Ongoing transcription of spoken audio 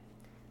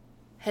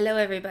Hello,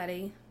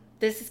 everybody.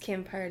 This is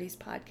Kim Party's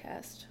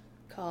podcast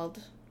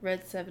called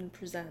Red 7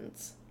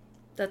 Presents.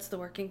 That's the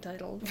working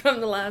title from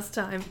the last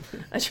time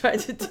I tried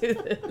to do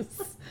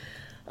this.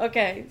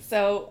 Okay,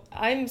 so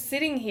I'm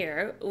sitting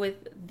here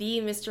with the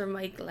Mr.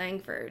 Mike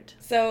Langford.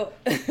 So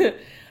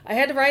I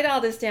had to write all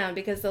this down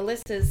because the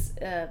list is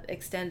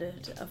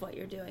extended of what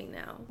you're doing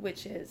now,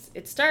 which is,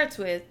 it starts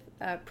with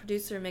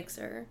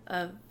producer-mixer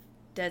of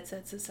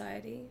Deadset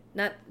Society.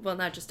 Not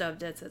just of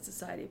Deadset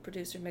Society,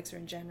 producer-mixer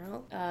in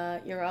general.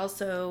 You're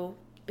also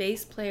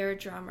bass player,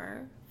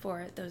 drummer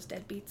for those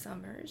Deadbeat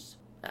Summers.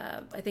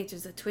 I think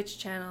there's a Twitch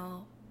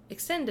channel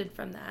extended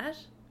from that.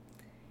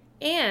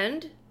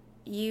 And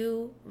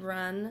you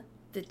run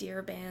the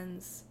Dear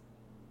Bands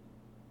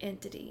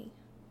entity,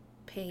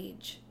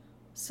 page,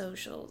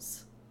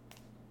 socials,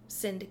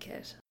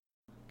 syndicate.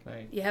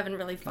 You haven't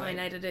really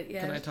finited it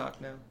yet. Can I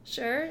talk now?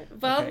 Sure.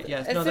 Well, okay,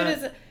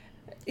 yes,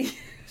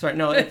 Sorry,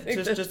 no,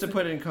 just to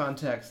put it in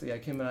context, yeah,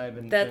 Kim and I have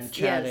been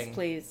chatting. Yes,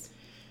 please.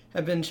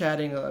 I've been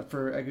chatting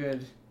for a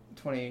good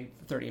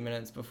 20-30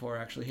 minutes before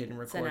actually hitting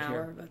record it's an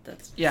hour, here. But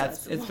that's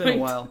it's been a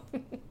while.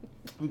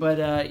 But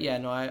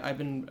I've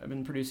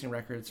been producing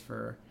records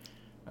for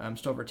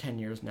just over 10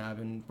 years now. I've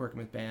been working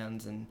with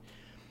bands and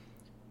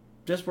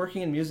just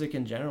working in music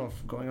in general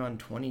for going on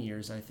 20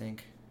 years, I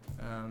think.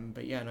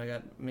 I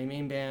got my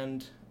main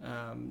band.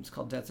 It's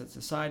called Deadset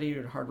Society,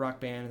 a hard rock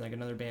band, and like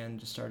another band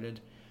just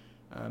started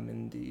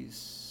in the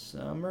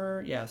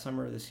summer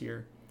of this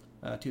year,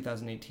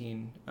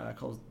 2018,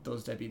 called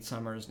Those Deadbeat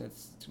Summers, and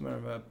it's kind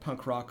of a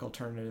punk rock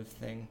alternative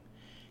thing.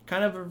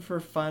 Kind of a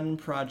for fun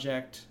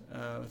project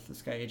with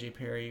this guy AJ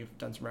Perry. I've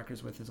done some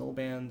records with his old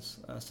bands,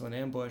 Still in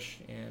Ambush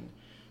and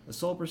The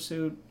Soul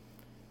Pursuit.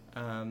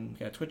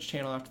 Got a Twitch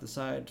channel off to the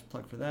side,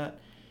 plug for that.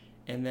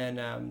 And then,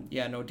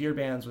 Dear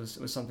Bands was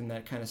something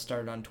that kind of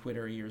started on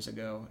Twitter years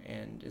ago,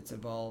 and it's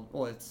evolved.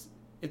 Well, it's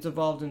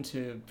evolved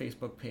into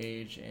Facebook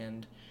page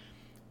and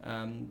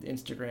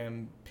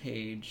Instagram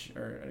page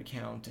or an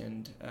account,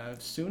 and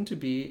soon to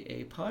be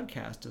a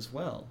podcast as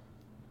well,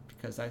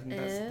 because I think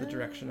that's the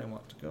direction I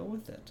want to go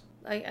with it.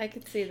 I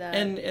could see that.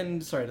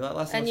 And sorry,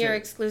 last. And you're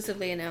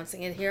exclusively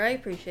announcing it here. I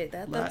appreciate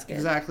that. That's good.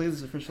 Exactly, this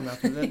is official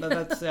announcement.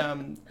 That's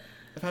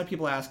I've had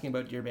people asking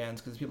about Dear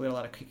Bands because people get a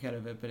lot of kick out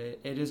of it, but it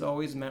is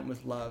always meant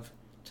with love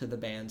to the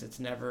bands.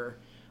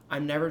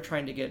 I'm never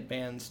trying to get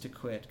bands to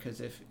quit,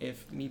 because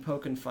if me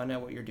poking fun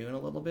at what you're doing a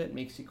little bit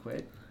makes you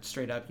quit,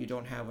 straight up, you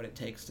don't have what it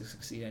takes to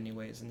succeed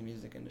anyways in the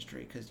music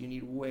industry, because you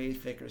need way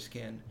thicker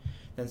skin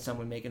than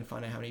someone making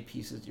fun of how many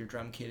pieces your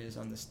drum kit is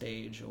on the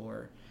stage,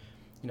 or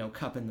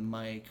cupping the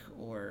mic,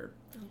 or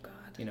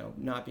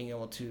not being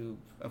able to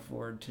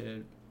afford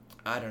to,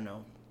 I don't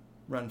know,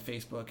 run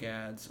Facebook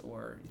ads,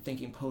 or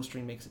thinking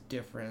postering makes a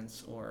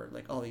difference, or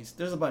like all these,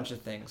 there's a bunch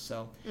of things.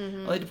 So I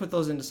like to put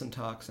those into some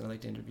talks, and I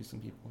like to interview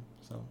some people.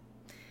 So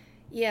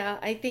yeah,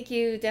 I think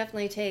you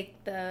definitely take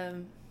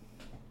a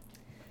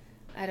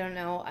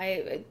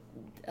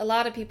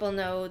lot of people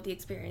know the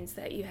experience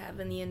that you have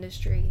in the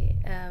industry,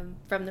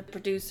 from the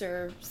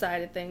producer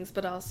side of things,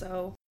 but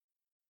also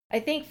I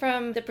think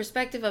from the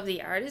perspective of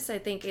the artist, I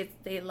think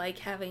they like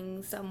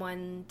having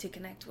someone to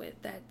connect with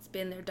that's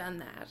been there, done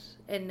that,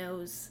 and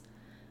knows,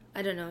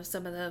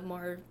 some of the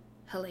more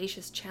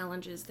hellacious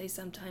challenges they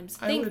sometimes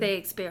they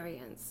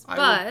experience.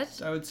 I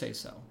would say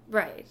so.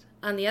 Right.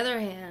 On the other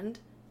hand,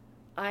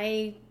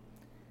 I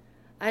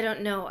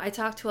don't know. I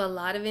talk to a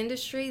lot of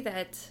industry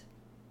that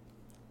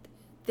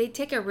they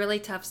take a really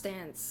tough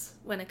stance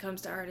when it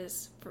comes to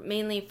artists,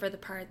 mainly for the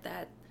part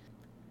that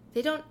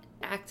they don't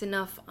act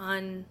enough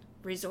on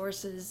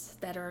resources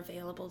that are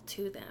available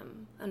to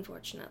them,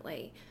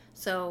 unfortunately.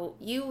 So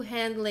you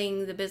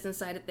handling the business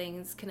side of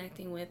things,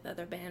 connecting with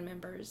other band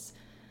members,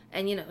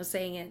 and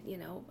saying it,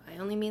 I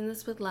only mean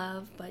this with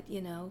love, but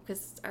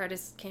because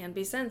artists can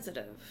be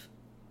sensitive.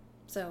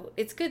 So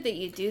it's good that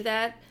you do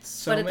that,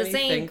 but at the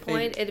same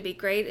point, it'd be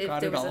great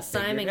if there was a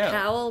Simon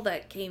Cowell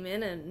that came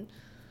in and...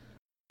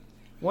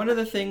 One of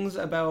the things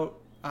about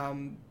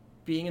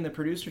being in the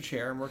producer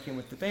chair and working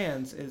with the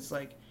bands is,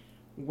 like,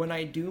 when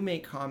I do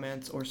make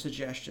comments or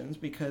suggestions,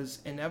 because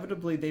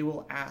inevitably they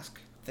will ask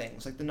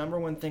things. Like, the number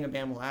one thing a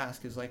band will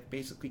ask is, like,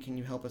 basically, can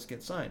you help us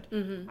get signed?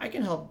 Mm-hmm. I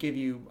can help give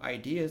you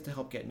ideas to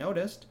help get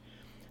noticed.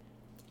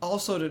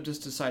 Also,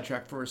 just to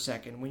sidetrack for a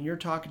second, when you're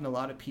talking to a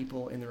lot of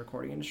people in the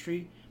recording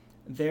industry,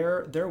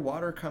 their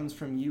water comes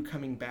from you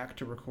coming back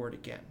to record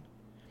again.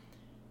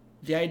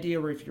 The idea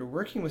where if you're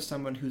working with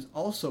someone who's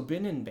also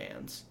been in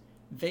bands,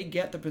 they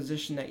get the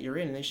position that you're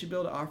in, and they should be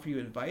able to offer you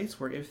advice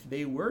where if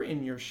they were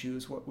in your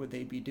shoes, what would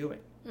they be doing?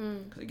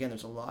 Because again,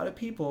 there's a lot of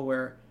people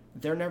where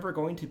they're never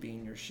going to be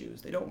in your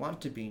shoes. They don't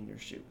want to be in your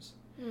shoes.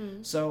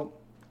 So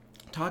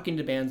talking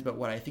to bands about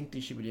what I think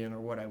they should be doing or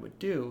what I would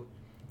do,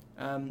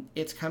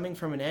 it's coming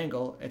from an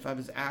angle if I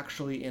was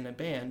actually in a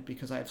band,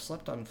 because I've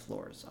slept on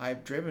floors.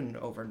 I've driven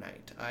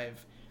overnight.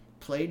 I've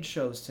played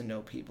shows to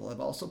know people.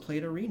 I've also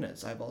played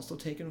arenas. I've also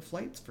taken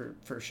flights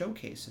for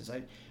showcases.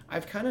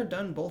 I've kind of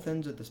done both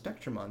ends of the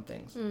spectrum on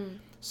things.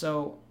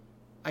 So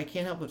I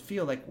can't help but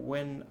feel like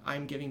when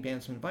I'm giving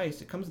bands some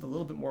advice, it comes with a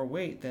little bit more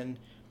weight than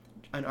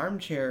an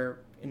armchair,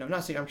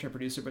 not saying armchair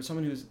producer, but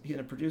someone who's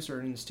a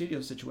producer in a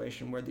studio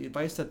situation where the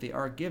advice that they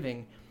are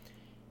giving,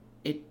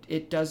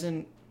 it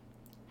doesn't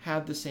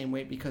have the same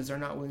weight because they're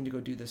not willing to go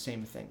do the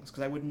same things.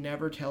 Because I would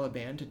never tell a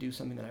band to do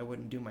something that I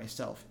wouldn't do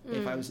myself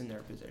if I was in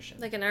their position.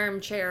 Like an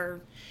armchair,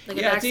 like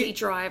a backseat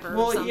driver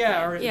or something.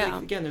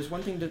 Like, again, there's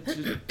one thing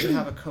to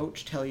have a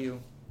coach tell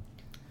you,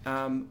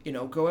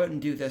 go out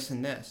and do this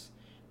and this.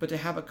 But to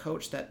have a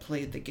coach that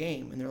played the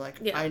game and they're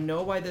like, I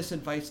know why this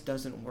advice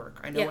doesn't work.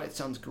 I know why it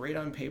sounds great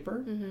on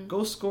paper.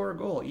 Go score a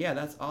goal. Yeah,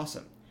 that's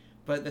awesome.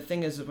 But the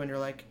thing is when you're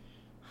like,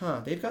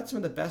 they've got some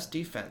of the best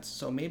defense,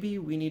 so maybe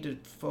we need to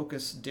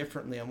focus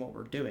differently on what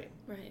we're doing.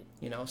 Right.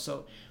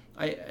 So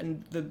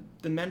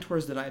the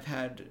mentors that I've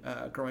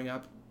had growing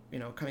up,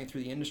 coming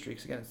through the industry,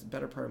 because again, it's the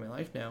better part of my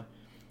life now,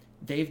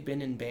 they've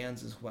been in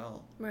bands as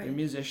well. Right. They're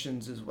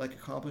musicians,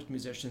 accomplished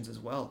musicians as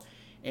well.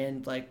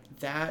 And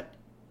that,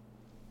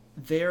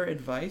 their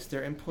advice,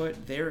 their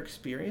input, their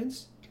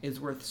experience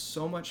is worth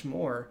so much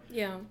more.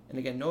 Yeah. And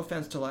again, no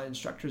offense to a lot of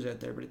instructors out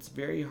there, but it's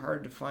very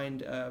hard to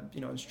find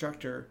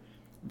instructor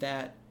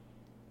that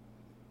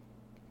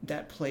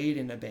played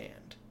in a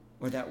band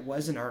or that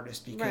was an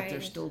artist, because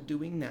they're still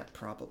doing that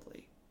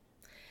probably.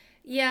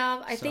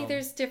 Yeah, I think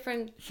there's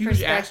different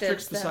huge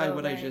asterisks beside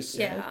what I just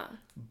said. Yeah.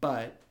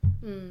 But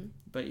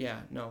yeah,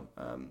 no.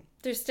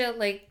 There's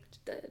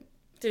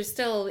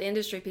still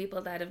industry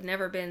people that have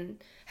never been,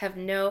 have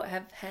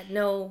had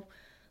no,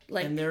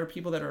 like. And there are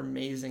people that are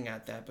amazing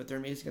at that, but they're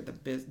amazing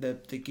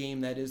at the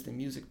game that is the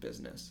music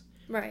business.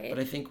 Right. But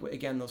I think,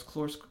 again, those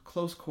close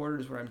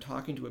quarters where I'm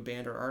talking to a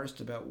band or artist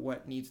about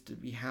what needs to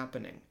be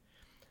happening,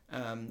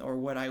 or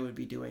what I would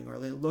be doing, or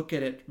they look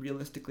at it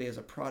realistically as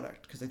a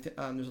product. Because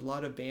there's a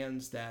lot of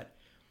bands that,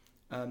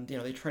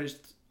 they try to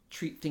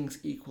treat things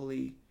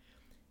equally,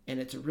 and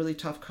it's a really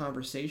tough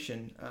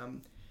conversation.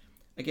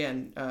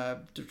 Again,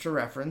 to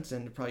reference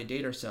and to probably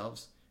date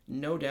ourselves,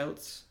 No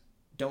Doubt's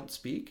Don't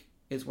Speak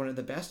is one of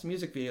the best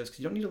music videos, because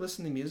you don't need to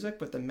listen to the music,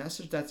 but the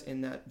message that's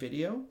in that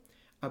video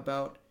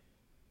about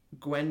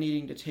Gwen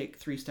needing to take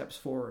 3 steps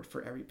forward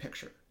for every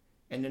picture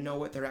and to know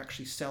what they're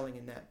actually selling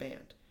in that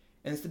band.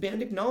 And it's the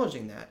band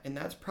acknowledging that, and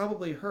that's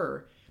probably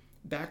her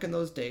back in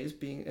those days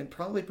being, and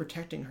probably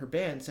protecting her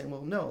band, saying,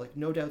 well, no, like,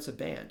 No Doubt's a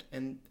band.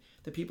 And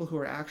the people who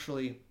are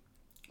actually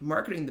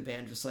marketing the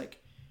band just like,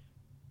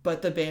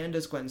 but the band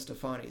is Gwen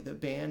Stefani. The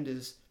band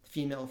is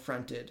female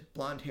fronted,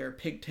 blonde hair,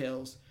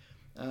 pigtails.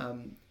 I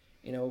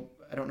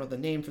don't know the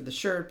name for the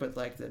shirt, but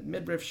like the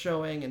midriff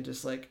showing and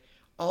just like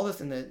all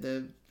this, and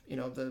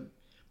the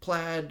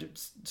plaid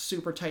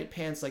super tight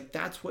pants. Like,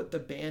 that's what the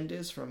band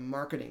is from a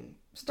marketing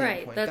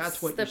standpoint. Right,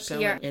 that's what you're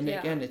selling. PR, and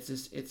again,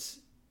 it's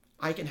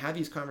I can have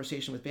these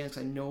conversations with bands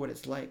because I know what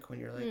it's like when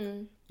you're like,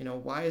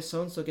 why is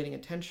so-and-so getting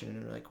attention?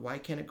 And like, why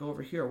can't it go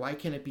over here? Why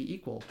can't it be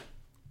equal?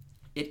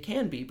 It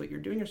can be, but you're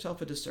doing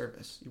yourself a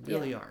disservice. You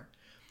really are.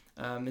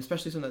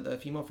 Especially some of the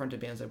female-fronted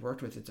bands I've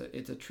worked with,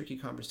 it's a tricky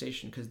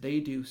conversation because they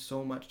do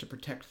so much to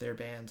protect their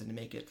bands and to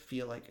make it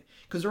feel like,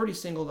 because they're already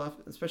singled off,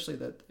 especially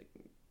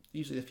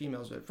usually the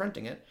females are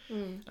fronting it.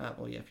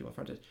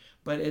 Female-fronted.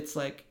 But it's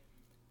like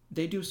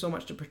they do so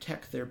much to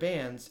protect their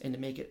bands and to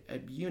make it a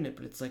unit,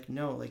 but it's like,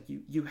 no, like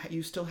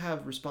you still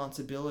have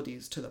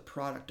responsibilities to the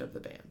product of the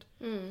band.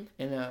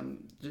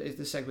 And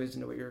this segues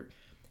into what you're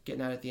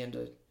getting at the end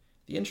of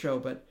the intro,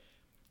 but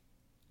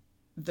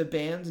the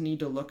bands need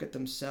to look at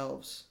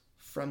themselves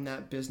from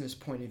that business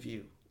point of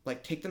view.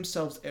 Like, take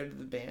themselves out of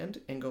the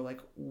band and go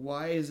like,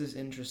 why is this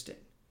interesting?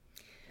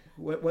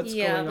 What's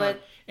going on?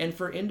 And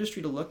for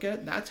industry to look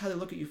at, that's how they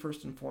look at you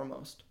first and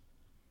foremost.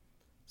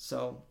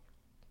 So.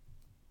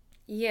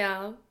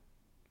 Yeah,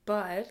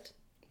 but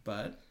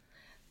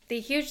the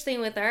huge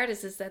thing with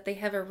artists is that they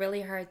have a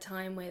really hard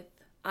time with,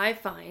 I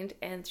find,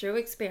 and through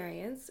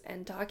experience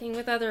and talking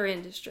with other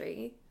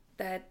industry,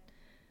 that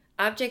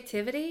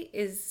objectivity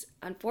is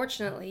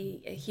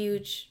unfortunately a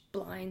huge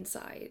blind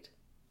side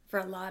for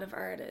a lot of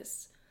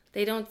artists.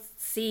 They don't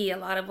see a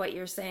lot of what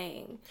you're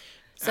saying.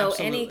 So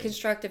Absolutely. Any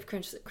constructive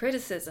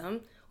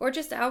criticism, or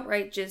just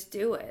outright just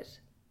do it,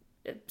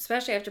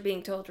 especially after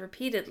being told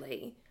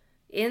repeatedly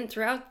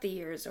throughout the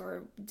years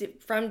or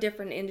from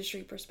different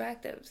industry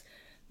perspectives,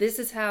 this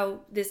is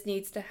how this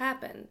needs to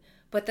happen,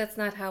 but that's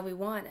not how we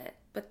want it.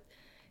 But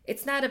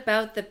it's not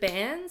about the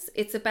bands,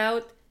 it's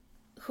about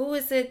who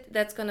is it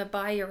that's going to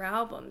buy your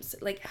albums?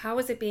 Like, how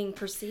is it being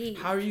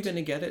perceived? How are you going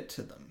to get it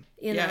to them?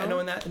 I know,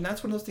 and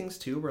that's one of those things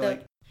too, where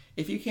like,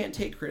 if you can't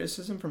take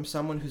criticism from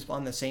someone who's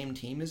on the same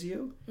team as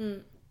you,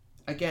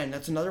 again,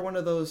 that's another one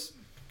of those,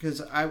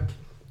 because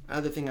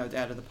other thing I would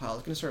add to the pile, I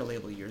was going to start a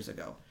label years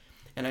ago,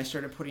 and I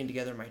started putting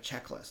together my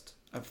checklist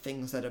of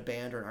things that a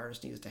band or an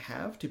artist needs to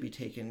have to be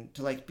taken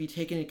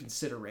into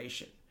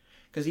consideration.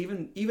 Because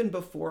even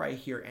before I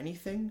hear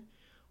anything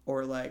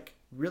or like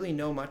really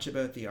know much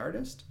about the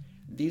artist,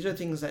 these are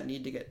things that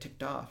need to get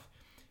ticked off.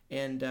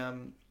 And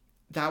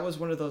that was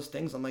one of those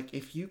things. I'm like,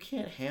 if you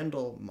can't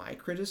handle my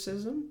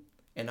criticism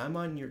and I'm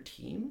on your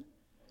team,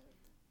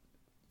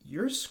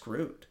 you're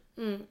screwed.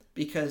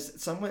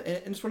 Because someone,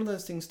 and it's one of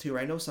those things too,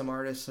 where I know some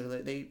artists are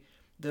like,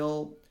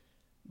 they'll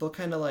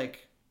kind of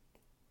like,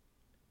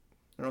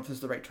 I don't know if this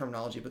is the right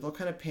terminology, but they'll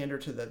kind of pander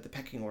to the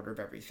pecking order of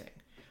everything.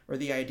 Or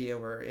the idea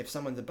where if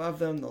someone's above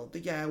them, they'll,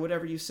 yeah,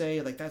 whatever you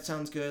say, like, that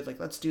sounds good, like,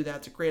 let's do that,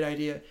 it's a great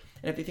idea.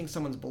 And if they think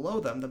someone's below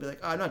them, they'll be like,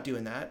 oh, I'm not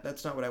doing that,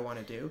 that's not what I want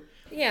to do.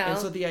 Yeah. And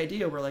so the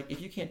idea where, like, if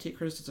you can't take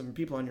criticism from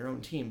people on your own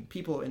team,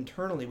 people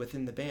internally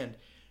within the band,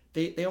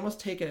 they almost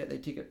take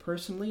it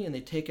personally, and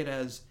they take it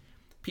as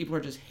people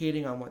are just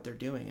hating on what they're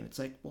doing. And it's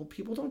like, well,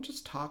 people don't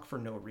just talk for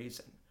no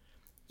reason.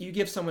 You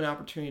give someone an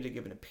opportunity to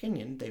give an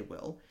opinion, they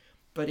will.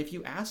 But if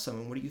you ask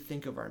someone, what do you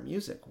think of our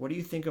music? What do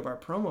you think of our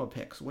promo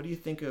pics? What do you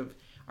think of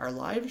our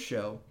live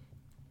show?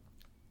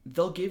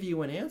 They'll give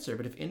you an answer.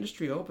 But if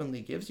industry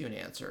openly gives you an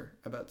answer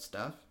about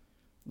stuff,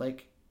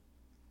 like,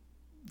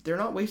 they're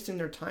not wasting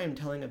their time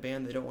telling a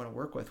band they don't want to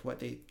work with what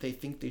they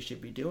think they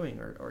should be doing,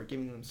 or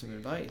giving them some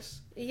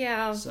advice.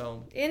 Yeah.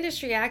 So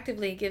industry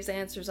actively gives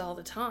answers all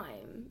the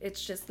time.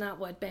 It's just not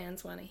what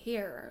bands want to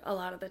hear a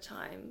lot of the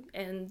time.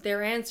 And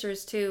their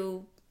answers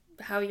to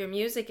how your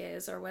music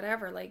is or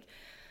whatever, like,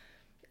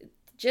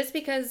 just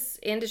because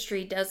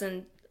industry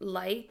doesn't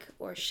like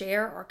or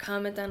share or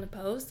comment on a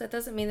post, that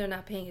doesn't mean they're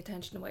not paying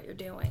attention to what you're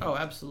doing. Oh,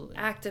 absolutely.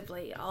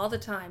 Actively, all the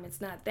time.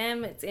 It's not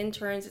them, it's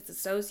interns, it's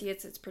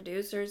associates, it's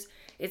producers,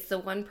 it's the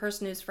one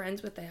person who's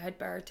friends with the head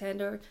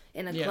bartender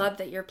in a club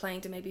that you're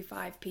playing to maybe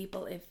 5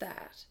 people, if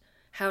that.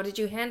 How did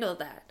you handle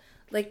that?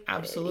 Like,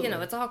 absolutely.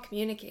 It's all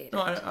communicated.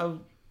 No,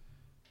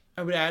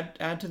 I would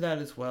add to that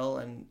as well.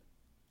 And,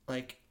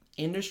 like,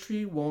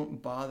 industry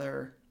won't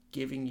bother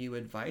giving you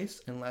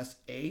advice unless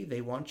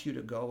they want you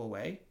to go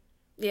away.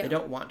 Yeah. They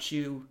don't want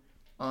you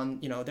on,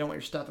 they don't want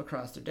your stuff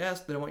across their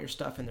desk. They don't want your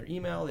stuff in their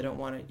email. They don't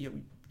want it,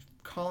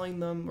 calling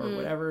them or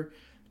whatever,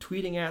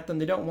 tweeting at them.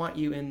 They don't want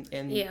you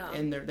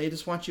in their, they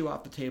just want you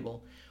off the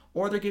table.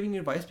 Or they're giving you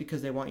advice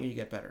because they want you to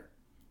get better.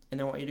 And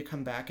they want you to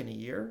come back in a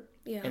year.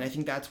 Yeah. And I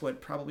think that's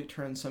what probably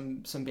turns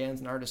some bands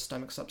and artists'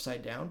 stomachs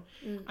upside down.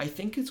 I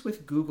think it's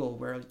with Google,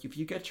 where if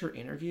you get your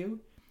interview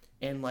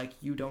and, like,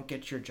 you don't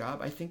get your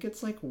job, I think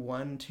it's like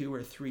 1, 2,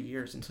 or 3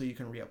 years until you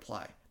can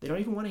reapply. They don't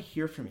even want to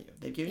hear from you.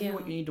 They've given you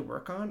what you need to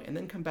work on and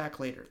then come back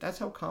later. That's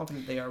how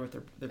confident they are with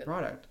their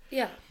product.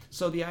 Yeah.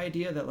 So the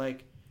idea that,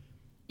 like,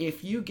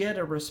 if you get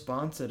a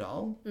response at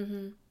all,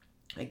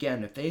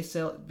 again, if they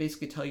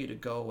basically tell you to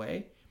go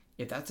away,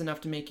 if that's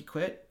enough to make you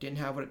quit, didn't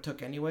have what it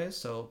took anyways,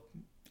 so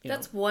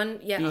that's one,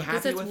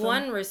 because it's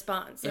one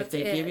response. If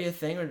they give you a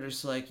thing, or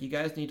just like, you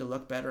guys need to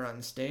look better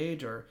on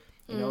stage, or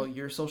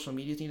your social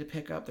medias need to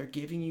pick up, they're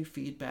giving you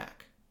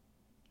feedback.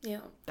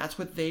 Yeah. That's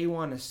what they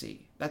want to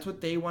see. That's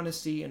what they want to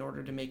see in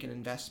order to make an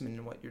investment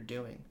in what you're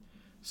doing.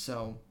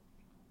 So.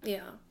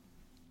 Yeah.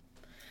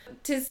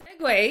 To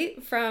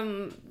segue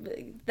from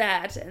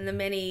that and the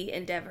many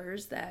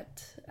endeavors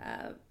that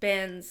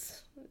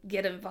bands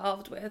get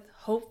involved with,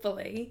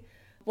 hopefully,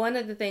 one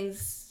of the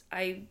things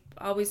I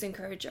always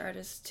encourage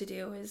artists to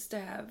do is to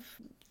have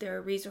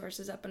their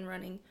resources up and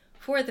running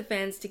for the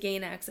fans to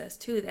gain access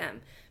to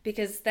them,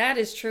 because that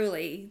is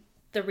truly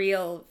the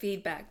real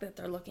feedback that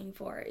they're looking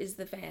for, is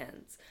the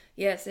fans.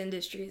 Yes,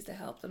 industry is to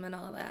help them and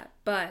all that,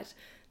 but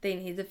they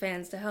need the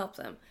fans to help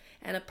them.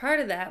 And a part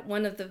of that,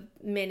 one of the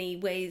many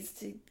ways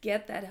to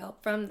get that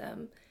help from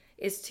them,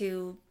 is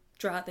to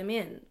draw them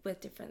in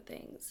with different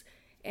things.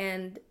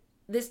 And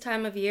this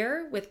time of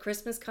year, with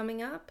Christmas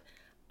coming up,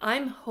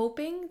 I'm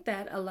hoping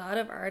that a lot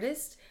of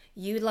artists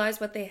utilize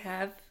what they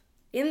have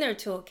in their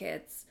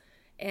toolkits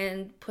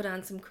and put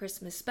on some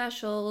Christmas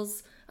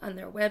specials on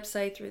their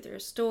website, through their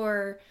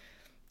store,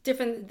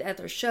 different at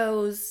their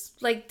shows,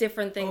 like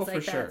different things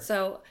like that. Sure.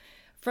 So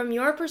from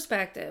your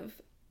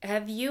perspective,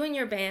 have you and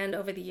your band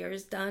over the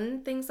years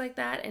done things like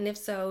that? And if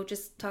so,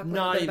 just talk a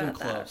little bit about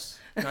that. Not even close.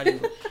 Not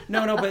even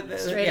No, but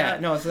yeah,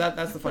 up. No, so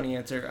that's the funny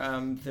answer.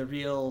 The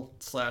real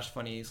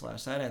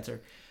 /funny/sad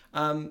answer.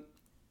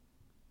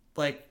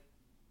 Like,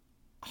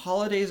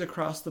 holidays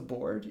across the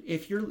board,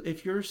 if you're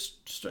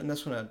and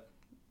this one,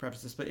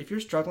 preface this, but if you're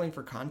struggling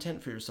for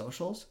content for your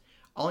socials,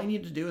 all you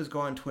need to do is go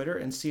on Twitter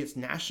and see it's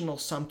National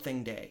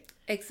Something Day.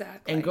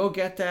 Exactly. And go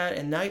get that,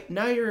 and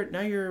now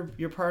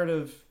you're part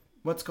of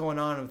what's going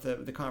on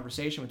with the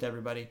conversation with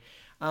everybody.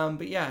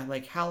 But yeah,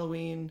 like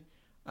Halloween,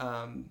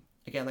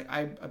 again, like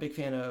I'm a big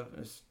fan of.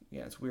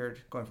 It's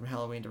weird going from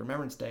Halloween to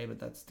Remembrance Day, but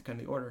that's kind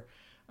of the order.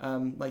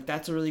 Like,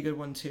 that's a really good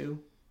one too.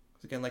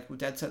 Again, like,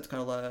 Deadset's got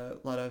a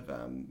lot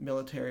of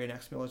military and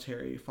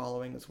ex-military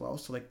following as well.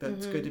 So, like,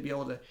 that's good to be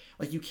able to,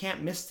 like, you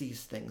can't miss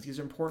these things.Ese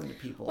are important to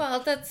people. Well,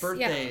 that's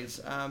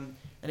birthdays. Yeah.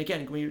 And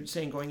again, when you're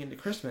saying going into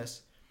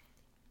Christmas,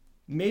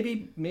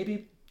 maybe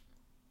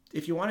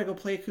if you want to go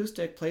play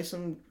acoustic,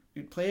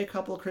 play a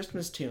couple of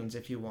Christmas tunes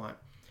if you want,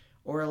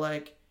 or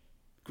like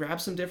grab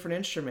some different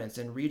instruments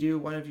and redo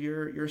one of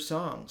your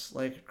songs,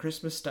 like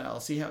Christmas style.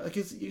 See how, like,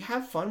 you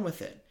have fun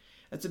with it.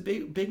 That's a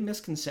big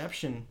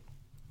misconception.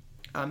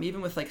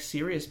 Even with, like,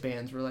 serious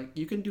bands, where, like,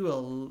 you can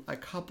do a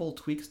couple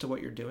tweaks to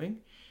what you're doing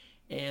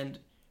and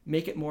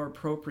make it more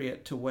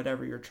appropriate to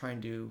whatever you're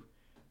trying to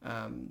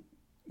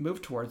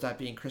move towards that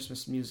being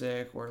Christmas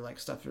music or like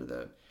stuff for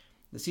the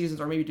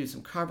seasons, or maybe do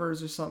some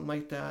covers or something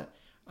like that.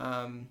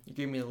 You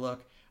gave me the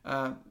look.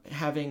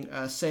 Having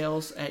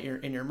sales at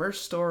in your merch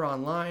store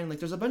online, like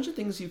there's a bunch of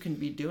things you can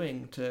be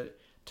doing to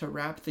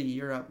wrap the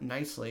year up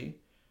nicely,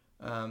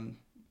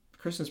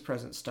 Christmas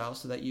present style,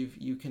 so that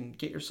you can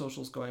get your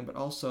socials going, but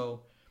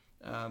also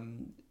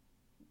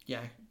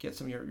get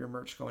some of your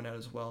merch going out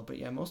as well. But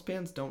yeah, most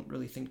bands don't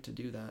really think to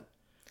do that.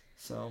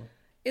 So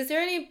is there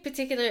any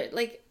particular,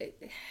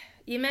 like,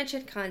 you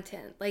mentioned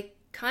content, like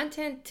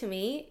content to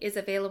me is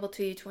available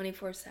to you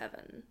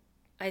 24/7.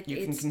 You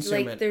can it's consume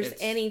like it. There's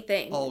It's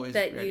anything always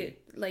that ready. you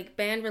like,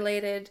 band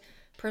related,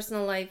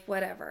 personal life,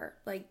 whatever,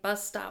 like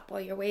bus stop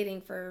while you're waiting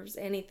for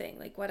anything,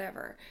 like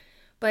whatever.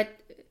 But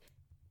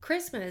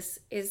Christmas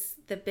is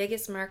the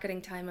biggest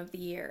marketing time of the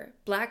year.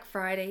 Black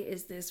Friday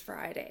is this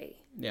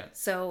Friday. Yeah.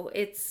 So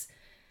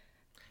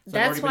So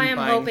that's I've why already I'm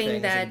been buying hoping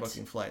things that and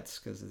booking flights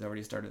because it's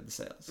already started the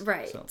sales.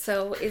 Right.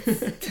 So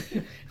it's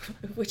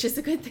which is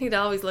a good thing to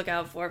always look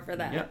out for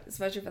that, Yep.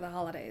 especially for the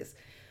holidays.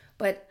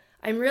 But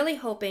I'm really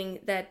hoping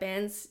that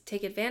bands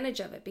take advantage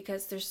of it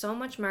because there's so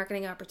much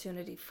marketing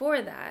opportunity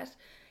for that.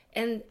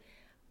 And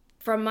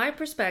from my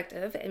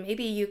perspective, and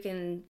maybe you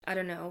can, I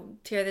don't know,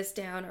 tear this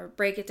down or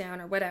break it down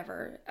or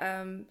whatever.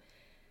 I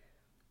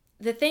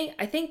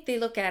think they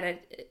look at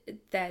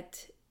it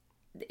that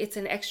it's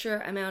an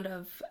extra amount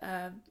of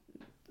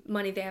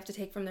money they have to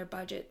take from their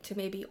budget to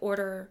maybe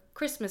order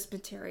Christmas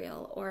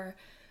material or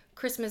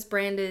Christmas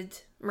branded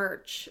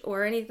merch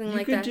or anything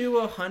like that. You could do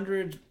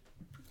 100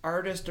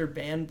 artist or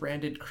band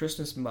branded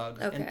Christmas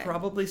mugs and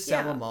probably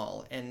sell them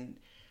all. And,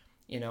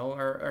 you know,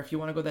 or if you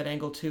want to go that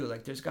angle too,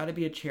 like there's got to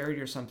be a charity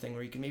or something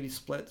where you can maybe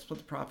split the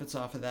profits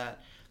off of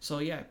that. So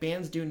yeah,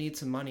 bands do need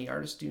some money.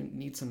 Artists do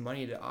need some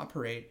money to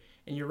operate.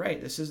 And you're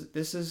right. This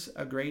is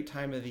a great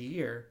time of the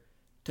year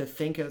to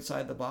think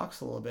outside the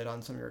box a little bit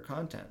on some of your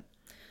content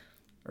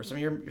or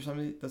some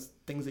of the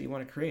things that you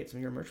want to create, some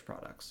of your merch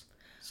products.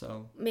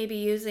 So maybe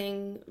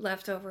using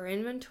leftover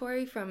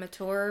inventory from a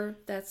tour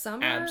that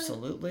summer.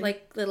 Absolutely.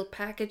 Like little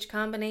package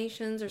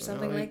combinations or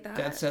something like that.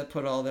 Deadset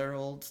put all their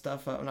old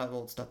stuff up, not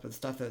old stuff, but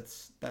stuff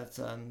that's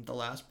the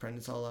last print.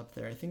 It's all up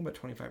there. I think about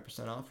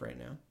 25% off right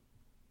now.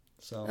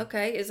 So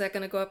okay, is that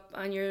going to go up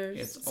on your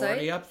It's site?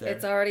 already up there.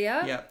 It's already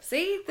up? Yeah.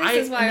 See?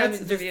 This is why I'm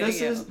interviewing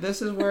you.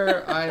 This is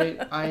where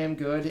I am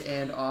good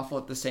and awful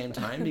at the same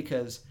time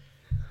because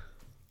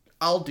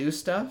I'll do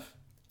stuff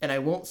and I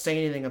won't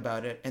say anything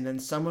about it, and then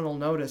someone will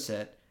notice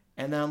it,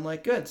 and then I'm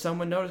like, good,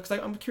 someone noticed,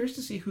 because I'm curious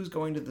to see who's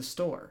going to the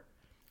store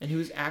and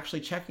who's actually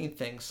checking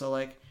things. So,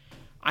 like,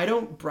 I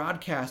don't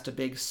broadcast a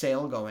big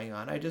sale going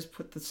on. I just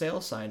put the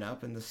sale sign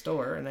up in the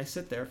store, and I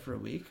sit there for a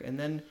week, and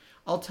then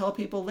I'll tell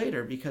people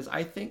later, because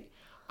I think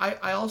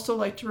I also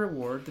like to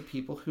reward the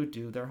people who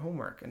do their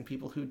homework and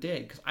people who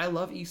dig, because I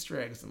love Easter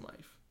eggs in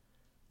life.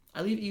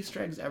 I leave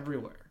Easter eggs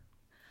everywhere.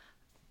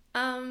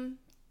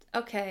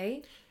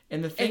 Okay.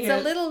 And the thing it's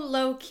is, a little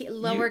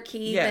lower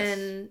key yes.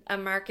 than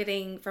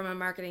from a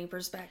marketing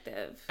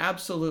perspective.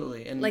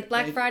 Absolutely. And like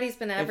Black Friday's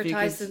been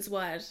advertised since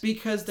what?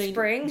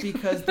 Spring?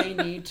 Because they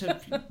need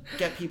to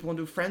get people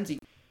into a frenzy.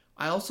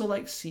 I also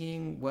like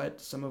seeing what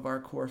some of our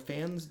core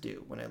fans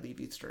do when I leave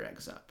Easter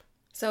eggs up.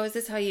 So is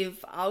this how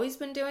you've always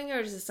been doing it,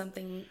 or is this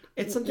something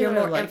it's something you're that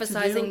more I like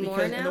emphasizing to do more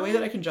because now? And the way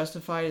that I can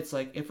justify it's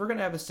like if we're going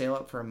to have a sale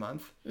up for a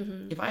month,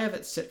 mm-hmm. if I have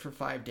it sit for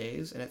 5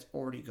 days and it's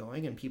already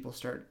going and people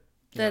start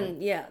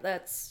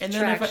that's and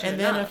traction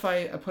then if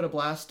I put a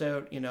blast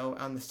out,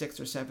 on the 6th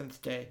or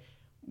 7th day,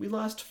 we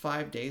lost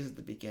 5 days at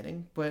the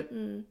beginning, but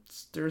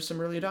there were some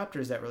early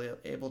adopters that were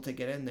able to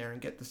get in there and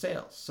get the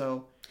sales.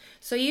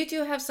 So you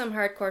do have some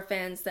hardcore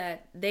fans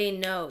that they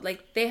know,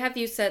 like they have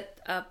you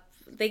set up,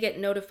 they get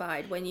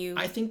notified when you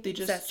I think they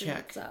just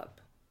check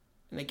up.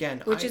 And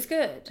again, which is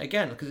good.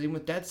 Again, because even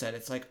with Deadset,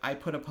 it's like I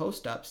put a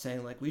post up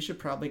saying like we should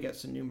probably get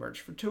some new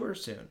merch for tour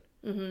soon.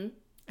 Mm-hmm.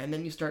 And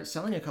then you start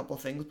selling a couple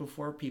things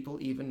before people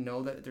even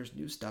know that there's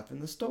new stuff in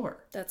the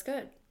store. That's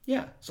good.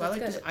 Yeah, so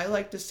I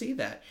like to see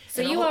that.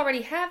 So you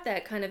already have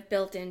that kind of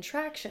built-in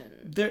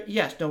traction. We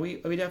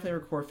definitely are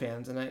core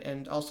fans,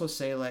 and also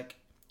say like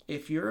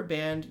if you're a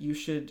band, you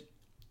should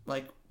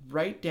like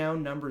write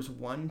down numbers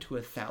 1 to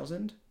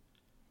 1,000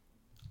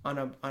 on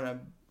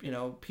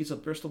a piece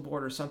of Bristol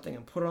board or something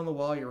and put it on the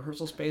wall, your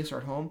rehearsal space or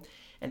at home.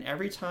 And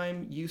every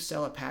time you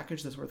sell a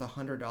package that's worth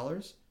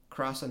 $100,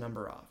 cross a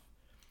number off.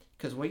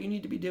 Because what you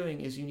need to be doing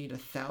is you need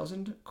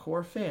 1,000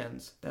 core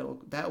fans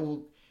that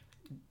will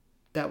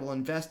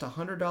invest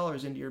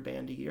 $100 into your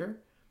band a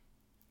year.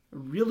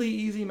 Really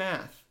easy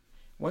math.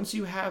 Once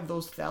you have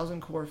those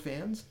 1,000 core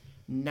fans,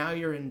 now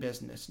you're in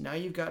business. Now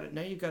you've got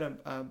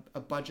a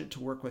budget to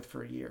work with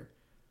for a year.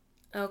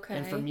 Okay.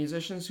 And for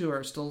musicians who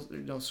are still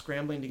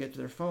scrambling to get to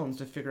their phones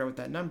to figure out what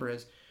that number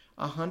is,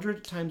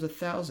 100 times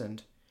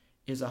 1,000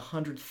 is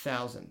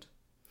 100,000.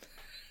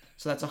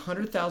 So that's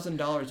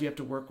 $100,000 you have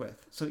to work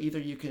with. So either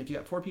you can, if you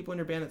got 4 people in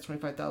your band, that's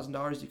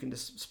 $25,000. You can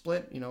just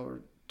split. We're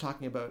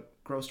talking about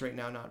gross right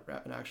now, not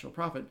an actual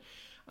profit.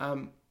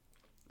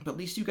 but at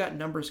least you got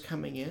numbers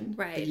coming in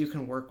that you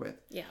can work with.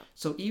 Yeah.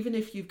 So even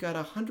if you've got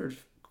 100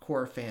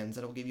 core fans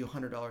that'll give you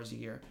 $100 a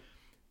year,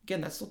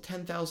 again, that's still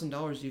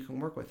 $10,000 you can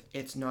work with.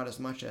 It's not as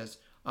much as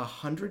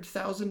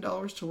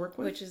 $100,000 to work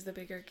with, which is the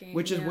bigger game.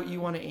 Which is what you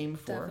want to aim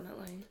for.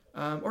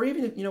 Definitely. Or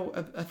even if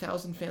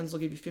 1,000 fans will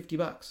give you $50,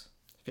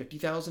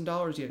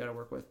 $50,000 you got to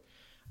work with.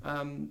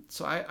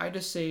 So I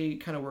just say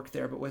kind of work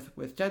there. But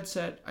with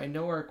Deadset, I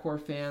know our core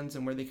fans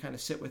and where they kind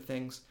of sit with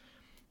things.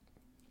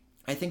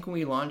 I think when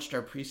we launched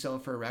our pre-sale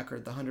for a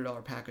record, the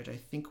 $100 package, I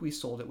think we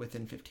sold it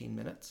within 15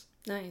 minutes.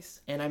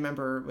 Nice. And I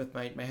remember with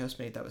my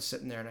housemate that was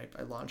sitting there, and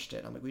I launched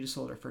it. I'm like, we just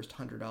sold our first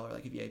 $100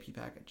 like a VIP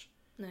package.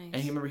 Nice.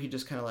 And he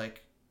just kind of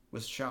like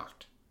was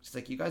shocked. He's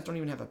like, you guys don't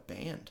even have a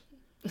band.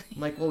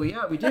 I'm like, well,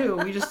 yeah, we do.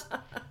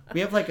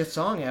 We have like a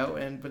song out,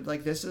 but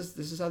like this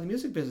is how the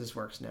music business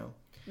works now.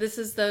 This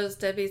is those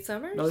Deadbeat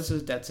Summers? No, this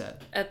is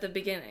Deadset. At the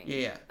beginning.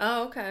 Yeah.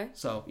 Oh, okay.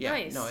 So yeah,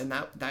 nice. No, and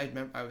that I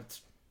remember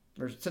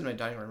we're sitting in my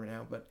dining room right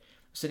now, but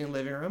sitting in the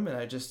living room, and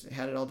I just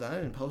had it all done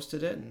and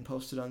posted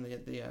on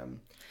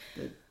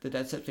the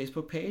Deadset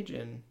Facebook page.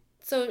 And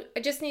so I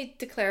just need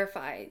to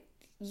clarify,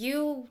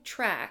 you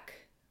track,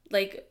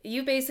 like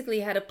you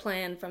basically had a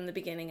plan from the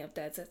beginning of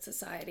Deadset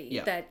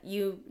Society that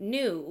you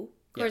knew.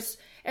 Of course,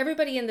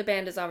 everybody in the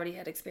band has already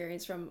had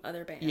experience from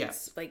other bands.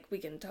 Yes. Like we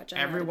can touch on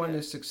everyone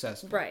is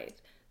successful. Right.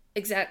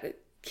 Exactly.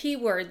 Key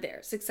word there,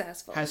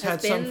 successful. Has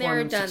had been some there, form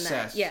of done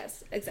success. That.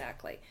 Yes,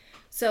 exactly.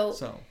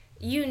 So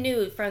you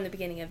knew from the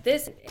beginning of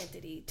this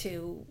entity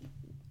to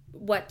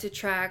what to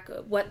track,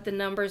 what the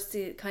numbers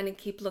to kind of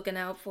keep looking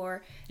out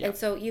for. Yep. And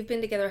so you've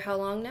been together how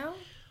long now?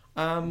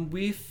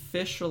 We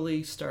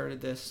officially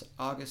started this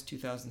August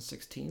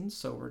 2016,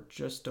 so we're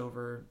just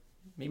under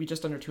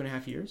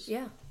 2.5 years.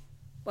 Yeah.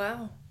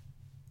 Wow.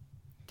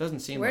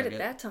 Doesn't seem Where like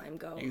did that time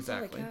go?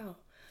 Exactly. Holy cow.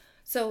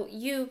 So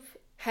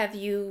have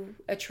you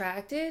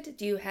attracted?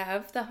 Do you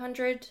have the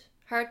 100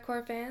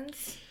 hardcore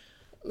fans?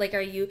 Like,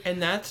 are you?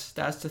 And that's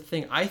the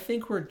thing. I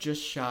think we're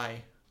just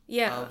shy.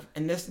 Yeah.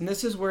 And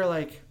this is where,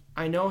 like,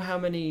 I know how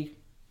many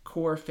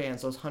core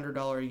fans, those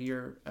 $100 a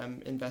year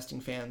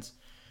investing fans.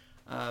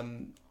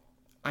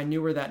 I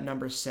knew where that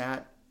number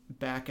sat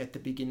back at the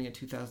beginning of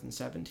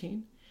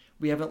 2017.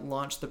 We haven't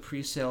launched the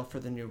pre-sale for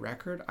the new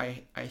record.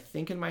 I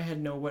think in my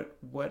head know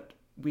what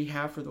we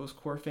have for those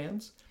core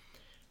fans,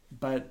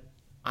 but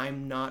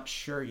I'm not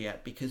sure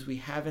yet because we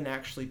haven't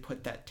actually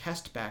put that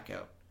test back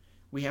out.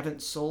 We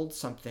haven't sold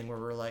something where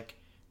we're like,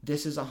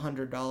 this is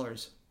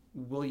 $100.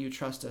 Will you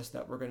trust us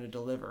that we're going to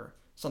deliver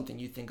something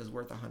you think is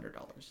worth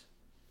 $100?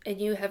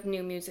 And you have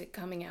new music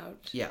coming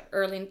out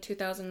early in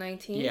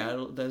 2019?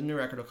 Yeah, the new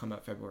record will come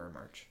out February or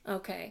March.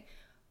 Okay.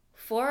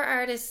 For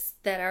artists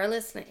that are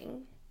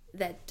listening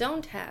that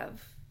don't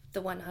have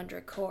the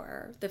 100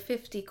 core, the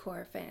 50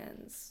 core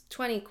fans,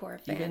 20 core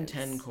fans. Even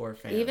 10 core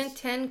fans. Even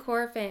 10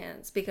 core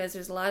fans, because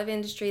there's a lot of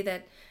industry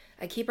that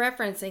I keep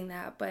referencing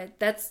that, but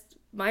that's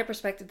my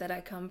perspective that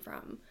I come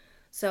from.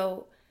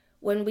 So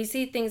when we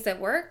see things that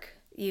work,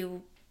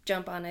 you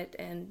jump on it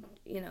and,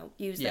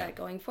 use that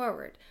going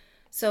forward.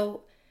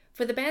 So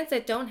for the bands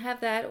that don't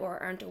have that or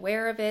aren't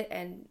aware of it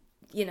and,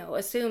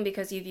 assume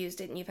because you've used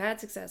it and you've had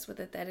success with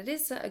it that it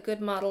is a good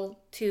model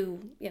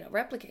to,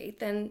 replicate,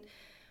 then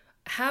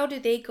how do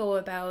they go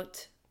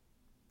about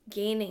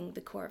gaining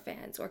the core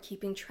fans or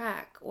keeping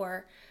track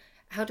or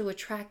how to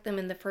attract them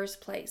in the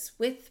first place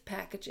with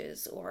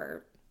packages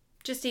or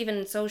just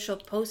even social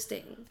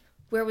posting?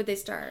 Where would they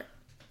start?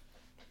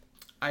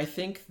 I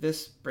think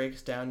this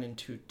breaks down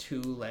into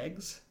two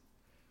legs.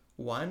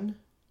 One,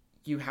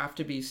 you have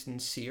to be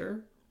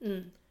sincere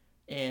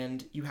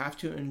and you have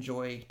to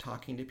enjoy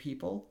talking to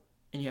people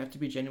and you have to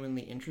be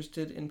genuinely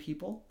interested in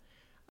people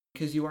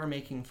because you are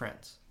making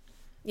friends.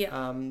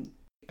 Yeah.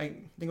 I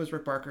think it was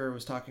Rick Barker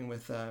was talking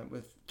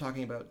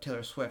talking about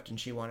Taylor Swift and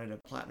she wanted a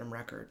platinum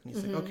record. And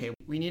he's like, okay,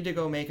 we need to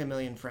go make 1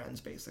 million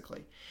friends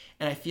basically.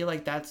 And I feel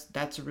like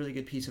that's a really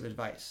good piece of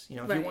advice.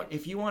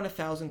 If you want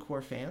 1,000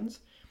 core fans,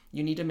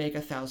 you need to make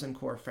 1,000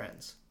 core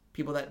friends.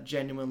 People that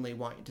genuinely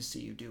want to see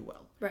you do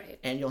well. Right.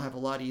 And you'll have a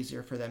lot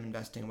easier for them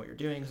investing in what you're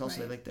doing because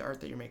also they like the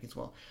art that you're making as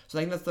well. So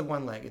I think that's the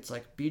one leg. It's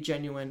like be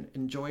genuine,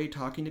 enjoy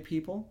talking to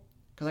people.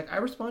 Because like I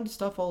respond to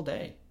stuff all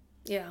day.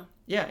 Yeah.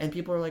 Yeah, and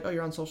people are like, oh,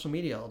 you're on social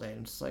media all day.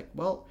 And it's like,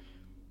 well,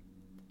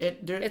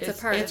 it's a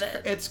part of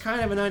it. It's kind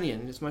of an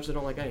onion, as much as I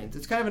don't like onions.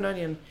 It's kind of an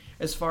onion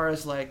as far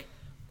as like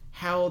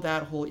how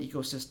that whole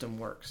ecosystem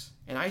works.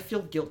 And I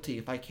feel guilty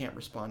if I can't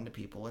respond to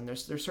people. And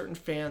there's certain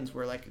fans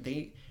where like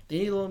they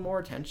need a little more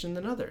attention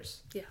than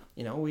others. Yeah.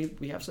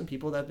 We have some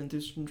people that have been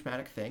through some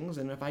traumatic things,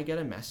 and if I get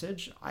a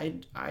message,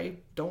 I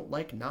don't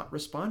like not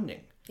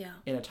responding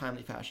in a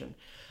timely fashion.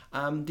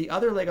 The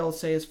other leg I'll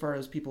say as far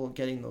as people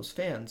getting those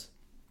fans,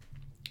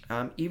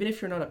 even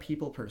if you're not a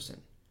people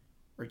person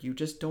or you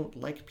just don't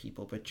like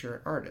people, but you're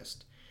an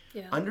artist,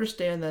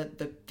 understand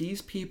that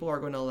these people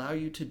are going to allow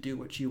you to do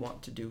what you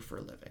want to do for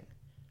a living.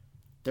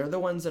 They're the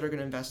ones that are going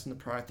to invest in the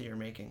product that you're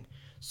making.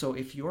 So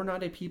if you're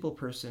not a people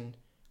person,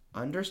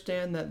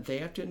 understand that they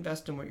have to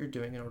invest in what you're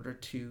doing in order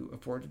to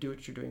afford to do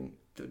what you're doing,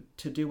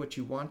 to do what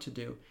you want to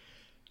do.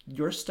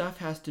 your stuff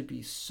has to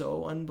be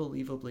so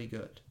unbelievably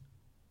good,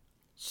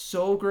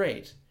 so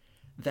great,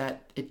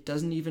 that it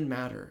doesn't even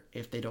matter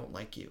if they don't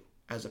like you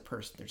as a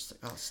person. There's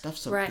like, oh,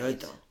 stuff's so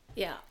good though.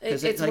 Yeah,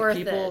 it's like worth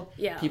it.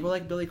 Yeah, people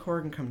like Billy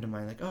Corgan come to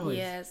mind, like, oh,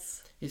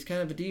 yes, he's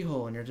kind of a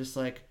d-hole, and you're just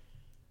like,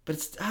 but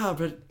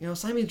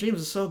Siamese Dreams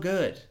is so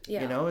good.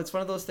 Yeah. You know, it's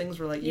one of those things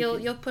where like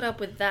you'll put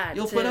up with that.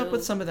 You'll put up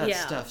with some of that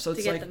stuff. So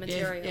it's like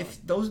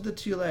if those are the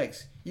two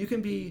legs, you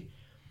can be.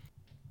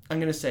 I'm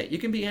gonna say you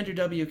can be Andrew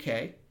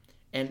WK,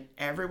 and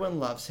everyone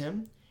loves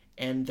him,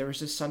 and there was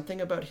just something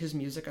about his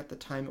music at the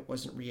time it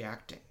wasn't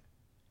reacting.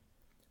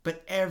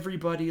 But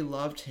everybody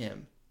loved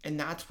him, and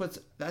that's what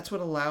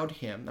allowed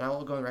him. And I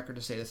will go on record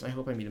to say this, and I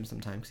hope I meet him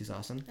sometime because he's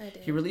awesome. I do.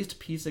 He released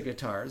pizza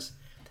guitars,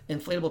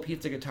 inflatable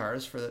pizza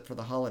guitars for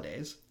the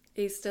holidays.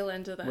 He's still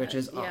into that, which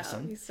is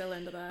awesome. Yeah, he's still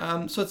into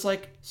that. So it's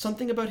like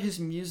something about his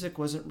music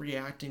wasn't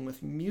reacting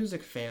with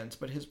music fans,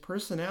 but his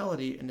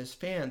personality and his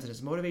fans and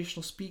his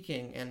motivational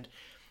speaking and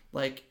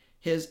like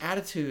his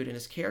attitude and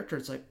his character.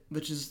 It's like,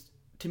 which is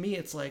to me,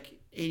 it's like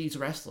 80s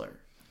wrestler.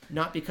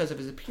 Not because of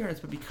his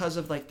appearance, but because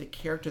of like the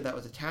character that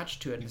was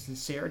attached to it and the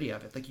sincerity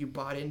of it. Like you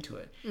bought into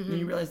it, and then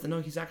you realize that no,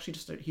 he's actually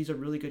he's a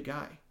really good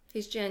guy.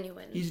 He's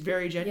genuine. He's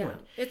very genuine.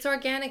 Yeah. It's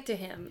organic to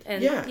him,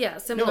 and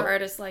similar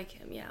artists like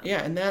him.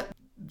 Yeah, and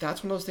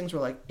that's one of those things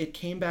where like it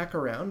came back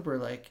around where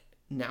like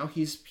now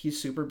he's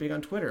super big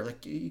on Twitter.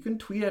 Like you can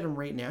tweet at him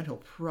right now and he'll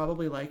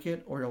probably like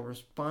it, or he'll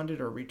respond it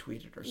or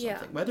retweet it or something.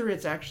 Yeah. Whether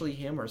it's actually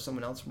him or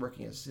someone else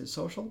working his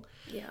social.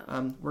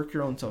 Yeah. Work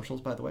your own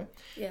socials, by the way.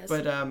 Yes.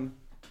 But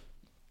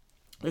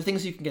there are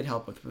things you can get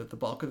help with the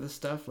bulk of this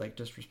stuff, like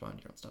just respond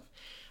to your own stuff.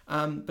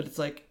 But it's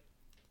like,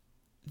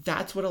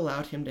 that's what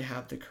allowed him to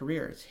have the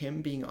career. It's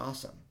him being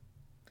awesome.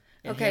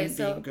 And him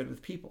being good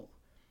with people.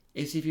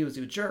 If he was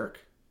a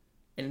jerk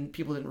and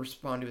people didn't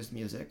respond to his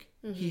music,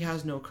 he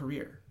has no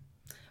career.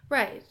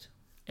 Right.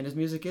 And his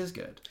music is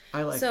good.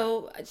 I like it.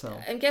 So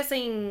I'm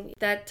guessing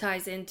that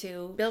ties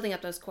into building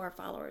up those core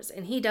followers.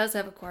 And he does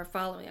have a core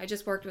following. I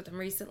just worked with him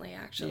recently,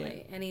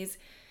 actually. Yeah. And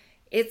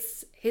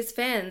his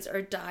fans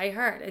are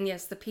diehard, and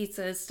yes, the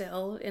pizza is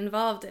still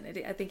involved in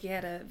it. I think he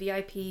had a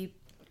VIP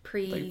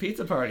like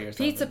pizza party or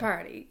something. Pizza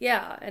party,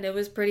 yeah, and it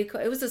was pretty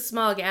cool. It was a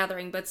small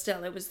gathering, but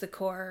still, it was the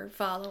core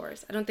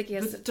followers. I don't think he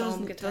has the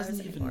foam guitars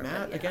anymore. It doesn't even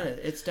matter. Yeah. Again,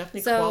 it's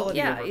definitely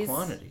quality over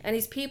quantity. And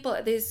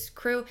these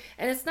crew,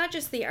 and it's not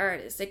just the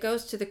artists. It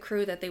goes to the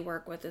crew that they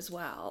work with as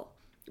well.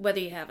 Whether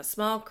you have a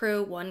small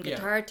crew, one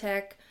guitar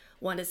tech,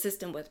 one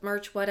assistant with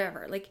merch,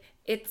 whatever. Like,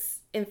 it's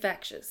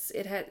infectious.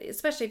 It had,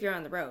 especially if you're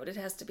on the road, it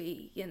has to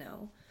be,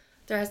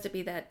 there has to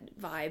be that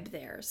vibe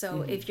there.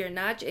 So if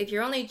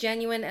you're only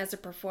genuine as a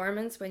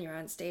performance when you're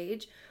on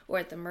stage or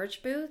at the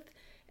merch booth,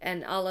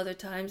 and all other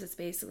times it's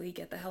basically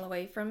get the hell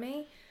away from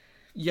me.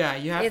 Yeah,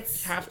 you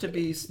have to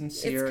be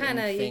sincere and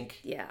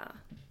think.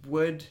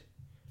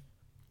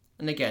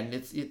 And again,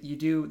 this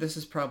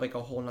is probably like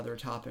a whole other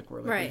topic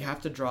where like you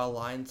have to draw a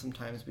line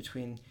sometimes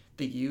between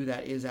the you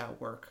that is at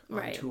work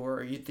on tour,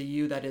 or the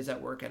you that is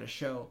at work at a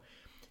show,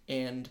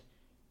 and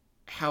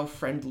how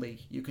friendly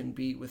you can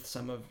be with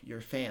some of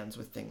your fans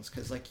with things,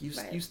 because like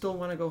you still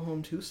want to go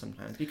home too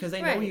sometimes because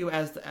they know you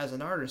as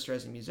an artist or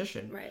as a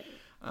musician. Right.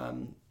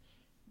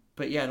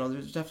 But yeah, no,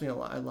 there's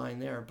definitely a line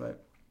there,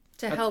 but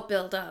to help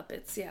build up,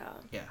 it's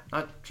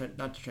not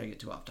to try to get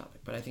too off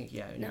topic, but I think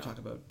when you talk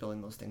about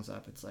building those things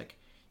up, it's like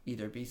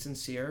either be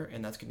sincere,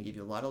 and that's going to give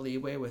you a lot of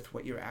leeway with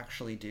what you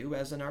actually do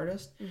as an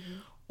artist,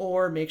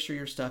 or make sure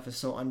your stuff is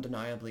so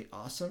undeniably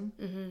awesome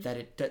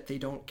that they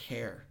don't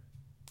care.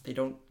 They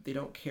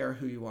don't care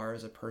who you are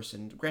as a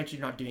person. Granted,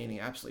 you're not doing anything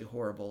absolutely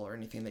horrible or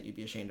anything that you'd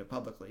be ashamed of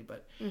publicly,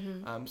 but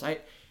so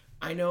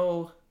I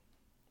know,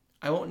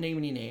 I won't name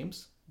any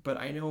names, but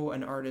I know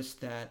an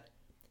artist that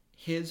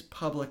his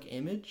public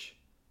image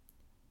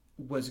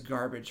was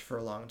garbage for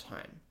a long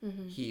time.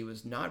 He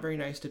was not very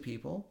nice to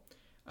people.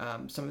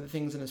 Some of the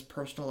things in his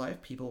personal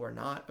life, people were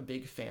not a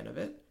big fan of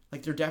it.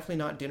 Like, they're definitely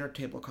not dinner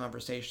table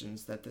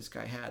conversations that this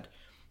guy had.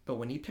 But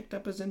when he picked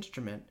up his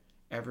instrument,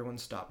 everyone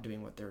stopped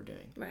doing what they were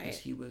doing. Right. Because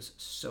he was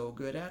so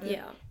good at it.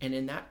 Yeah. And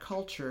in that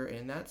culture,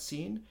 in that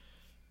scene,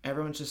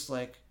 everyone's just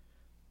like,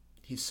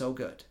 he's so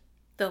good.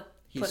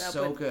 He's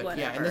so good.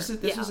 Whatever. Yeah, and this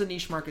is a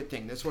niche market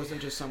thing. This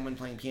wasn't just someone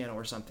playing piano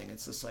or something.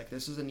 It's just like,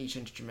 this is a niche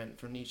instrument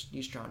from niche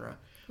genre.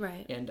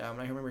 Right. And I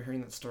remember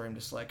hearing that story. I'm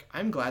just like,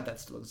 I'm glad that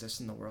still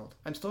exists in the world.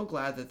 I'm still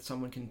glad that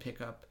someone can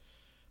pick up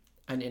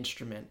an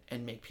instrument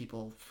and make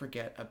people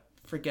forget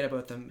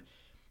about them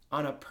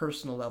on a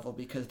personal level,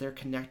 because they're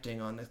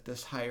connecting on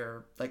this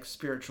higher, like,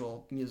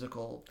 spiritual,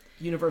 musical,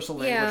 universal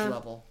language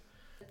level.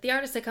 The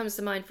artist that comes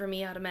to mind for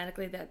me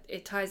automatically that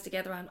it ties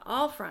together on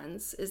all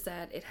fronts is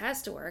that it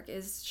has to work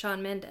is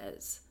Shawn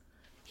Mendes.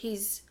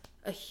 He's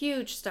a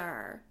huge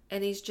star,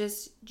 and he's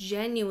just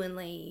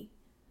genuinely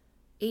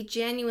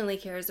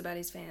cares about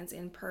his fans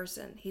in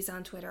person. He's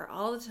on Twitter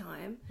all the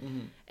time.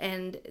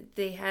 And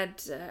they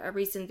had a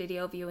recent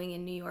video viewing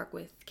in New York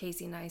with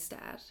Casey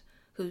Neistat,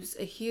 who's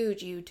a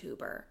huge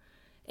YouTuber.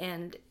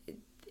 And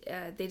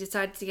they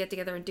decided to get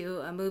together and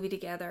do a movie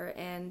together.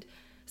 And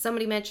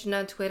somebody mentioned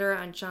on Twitter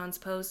on Sean's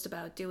post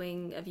about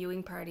doing a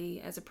viewing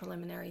party as a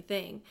preliminary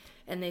thing.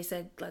 And they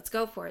said, let's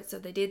go for it. So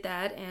they did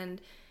that,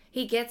 and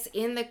he gets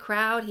in the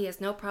crowd. He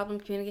has no problem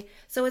communicating.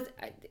 So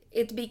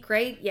it'd be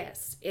great,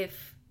 yes,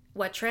 if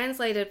what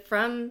translated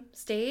from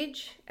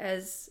stage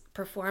as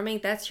performing,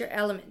 that's your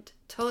element.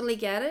 Totally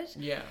get it.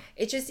 Yeah.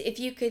 It's just, if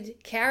you could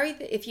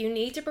if you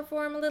need to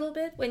perform a little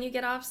bit when you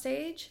get off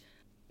stage,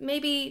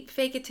 maybe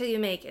fake it till you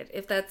make it,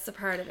 if that's a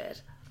part of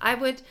it.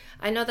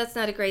 I know that's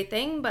not a great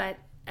thing, but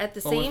at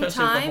the same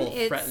time,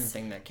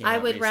 I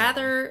would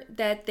rather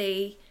that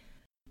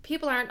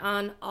people aren't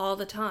on all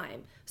the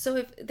time. So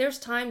if there's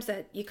times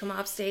that you come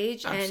off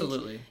stage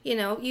and,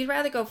 you'd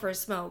rather go for a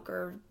smoke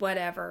or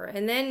whatever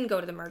and then go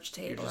to the merch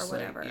table or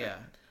whatever.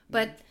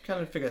 But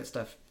kind of figure that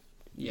stuff.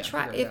 Yeah.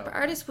 If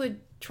artists would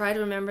try to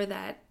remember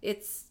that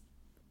it's,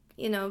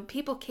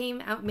 people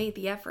came out, made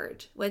the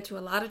effort, went to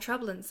a lot of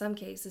trouble in some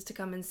cases to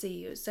come and see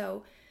you.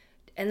 So,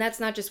 and that's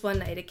not just one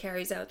night, it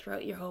carries out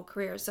throughout your whole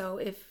career. So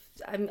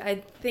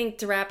I think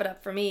to wrap it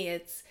up for me,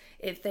 it's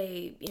if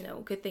they,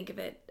 could think of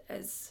it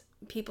as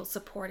people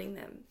supporting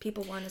them.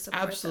 People want to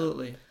support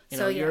Absolutely.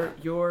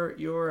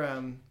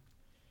 them.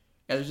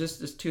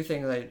 There's two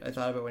things I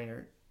thought about when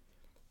you're,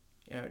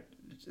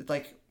 it's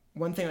like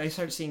one thing I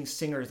started seeing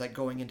singers like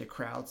going into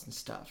crowds and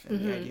stuff. And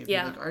the idea of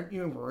being like, aren't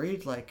you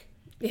worried? Like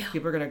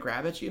people are going to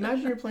grab at you.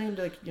 Imagine you're playing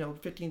to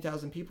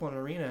 15,000 people in an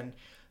arena and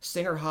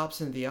singer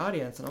hops into the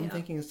audience. And I'm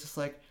thinking it's just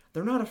like,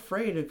 they're not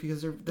afraid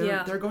because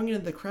they're going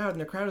into the crowd and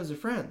the crowd is their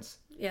friends.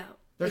 Yeah.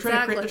 They're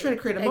trying to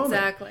create a moment.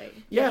 Exactly.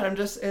 Yeah, and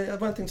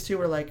and one of the things too,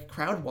 were like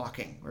crowd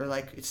walking, where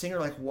like a singer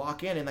like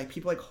walk in and like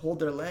people like hold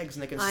their legs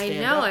and they can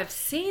stand up. I know, I've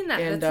seen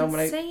that. And, that's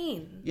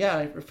insane.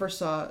 I first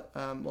saw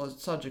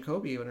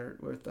Jacoby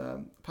with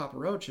Papa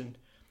Roach, and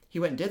he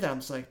went and did that. I'm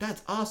just like,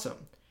 that's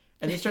awesome.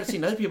 And you start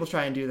seeing other people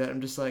try and do that.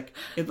 I'm just like,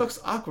 it looks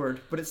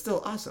awkward, but it's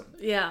still awesome.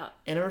 Yeah.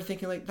 And I remember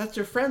thinking, like, that's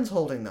your friends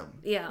holding them.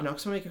 Yeah.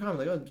 Because somebody make a comment,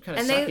 like, oh, it's kind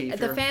of sucky. And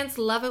the fans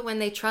love it when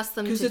they trust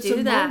them to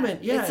do that.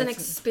 Moment. Yeah, it's an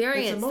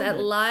experience, that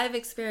live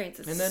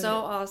experience. It's so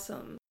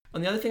awesome.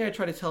 And the other thing I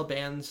try to tell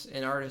bands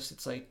and artists,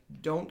 it's like,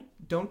 don't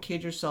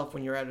kid yourself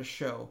when you're at a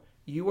show.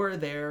 You are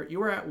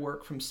at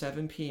work from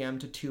 7 p.m.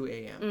 to 2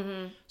 a.m.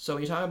 Mm-hmm. So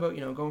when you talk about,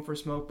 going for a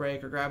smoke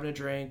break or grabbing a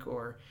drink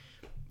or,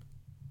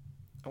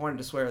 I wanted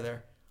to swear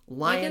there,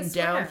 lying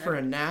down for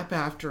a nap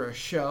after a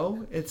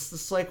show, it's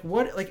just like,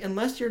 what, like,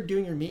 unless you're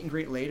doing your meet and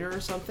greet later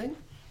or something,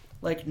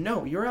 like,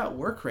 no, you're at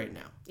work right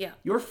now. Yeah.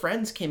 Your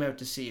friends came out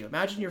to see you.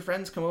 Imagine your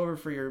friends come over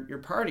for your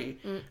party,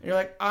 and you're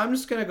like, I'm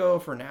just going to go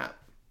for a nap.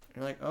 And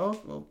you're like,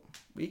 oh, well,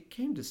 we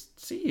came to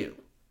see you.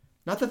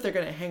 Not that they're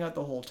going to hang out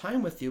the whole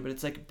time with you, but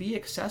it's like, be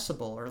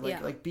accessible or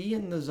like be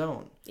in the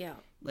zone. Yeah.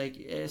 Like,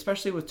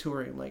 especially with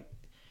touring, like,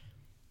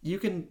 you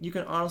can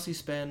honestly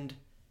spend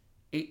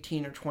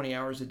 18 or 20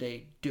 hours a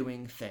day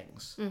doing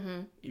things.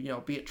 Mm-hmm.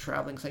 Be it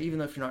traveling. So even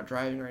though if you're not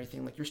driving or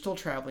anything, like, you're still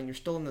traveling, you're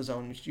still in the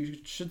zone. You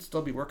should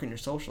still be working your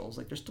socials.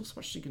 Like, there's still so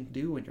much you can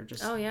do when you're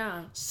just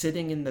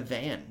sitting in the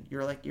van.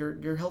 You're like,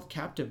 you're held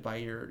captive by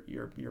your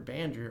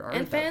band, your art.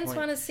 And fans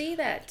want to see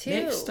that too.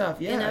 Make stuff,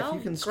 yeah. If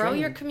you can grow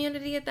your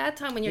community at that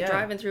time when you're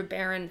driving through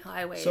barren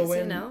highways. So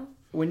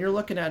when you're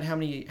looking at how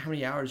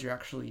many hours you're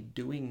actually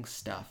doing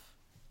stuff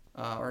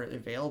or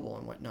available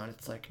and whatnot,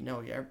 it's like,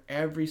 no,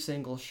 every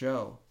single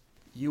show.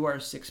 You are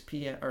 6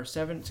 or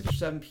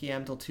 7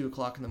 p.m. till 2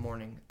 o'clock in the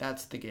morning.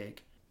 That's the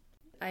gig.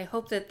 I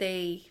hope that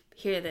they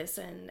hear this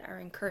and are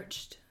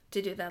encouraged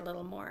to do that a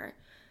little more,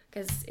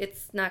 because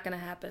it's not going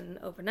to happen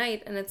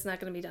overnight and it's not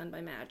going to be done by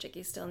magic.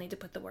 You still need to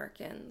put the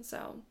work in.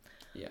 So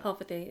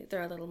hopefully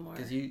they're a little more.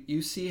 Because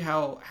you see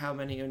how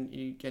many, and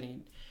you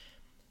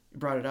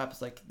brought it up.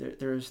 It's like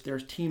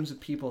there's teams of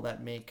people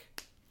that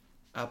make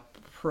a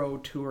pro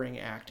touring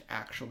act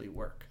actually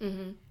work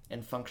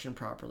and function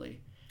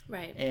properly.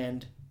 Right.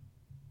 And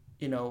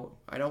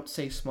I don't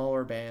say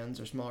smaller bands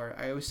or smaller.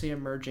 I always say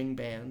emerging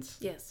bands.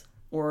 Yes.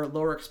 Or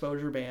lower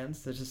exposure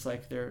bands. That's just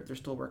like they're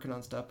still working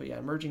on stuff. But yeah,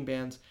 emerging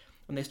bands,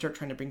 when they start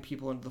trying to bring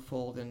people into the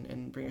fold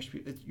and bring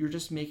you're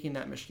just making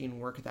that machine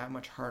work that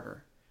much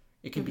harder.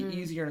 It can be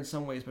easier in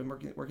some ways, but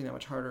working that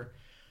much harder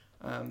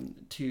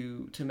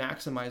to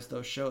maximize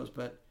those shows.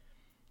 But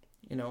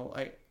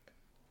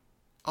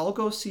I'll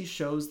go see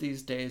shows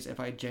these days if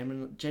I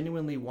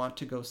genuinely want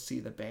to go see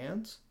the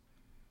bands.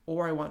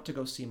 Or I want to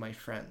go see my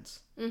friends.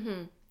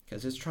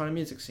 Because it's Toronto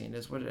music scene,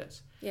 is what it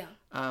is. Yeah.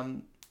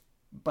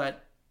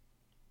 But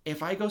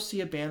if I go see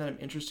a band that I'm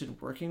interested in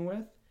working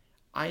with,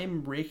 I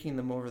am raking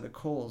them over the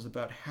coals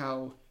about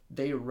how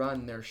they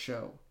run their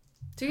show.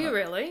 Do you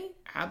really?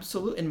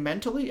 Absolutely. And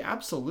mentally,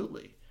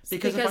 absolutely.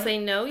 Because they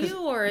know you,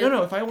 or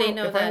no. If I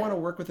want to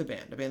work with a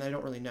band I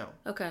don't really know.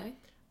 Okay.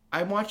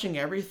 I'm watching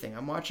everything.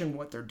 I'm watching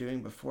what they're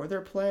doing before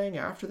they're playing,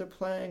 after they're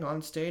playing,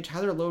 on stage, how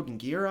they're loading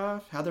gear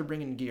off, how they're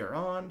bringing gear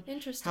on,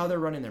 how they're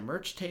running their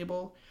merch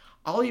table.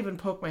 I'll even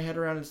poke my head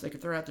around and like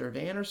if they're at their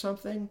van or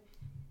something,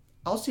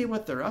 I'll see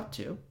what they're up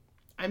to.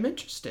 I'm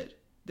interested.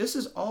 This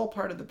is all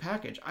part of the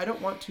package. I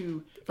don't want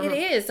to... It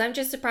is. I'm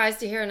just surprised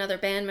to hear another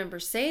band member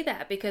say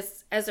that,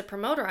 because as a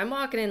promoter, I'm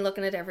walking in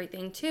looking at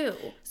everything too.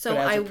 So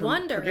I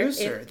wonder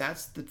producer, if...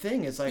 that's the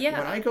thing. Is like, when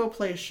I go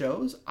play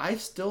shows, I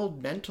still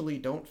mentally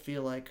don't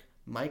feel like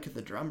Mike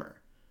the drummer.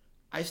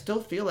 I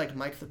still feel like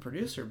Mike the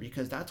producer,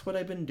 because that's what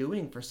I've been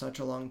doing for such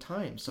a long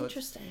time. So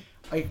interesting.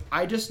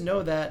 I just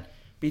know that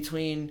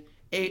between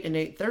 8 and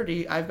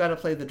 8:30, I've got to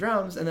play the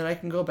drums, and then I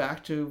can go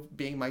back to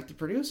being Mike the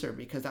producer,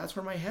 because that's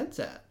where my head's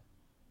at.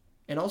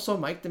 And also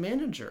Mike the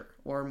manager,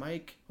 or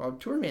Mike or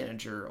tour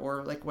manager,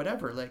 or like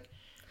whatever. Like,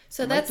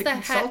 so that's the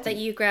hat that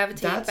you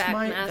gravitate that's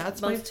back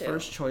That's my to.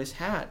 first choice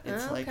hat.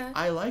 It's okay. like,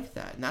 I like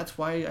that. And that's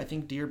why I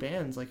think Dear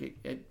Bands, like,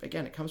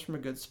 it comes from a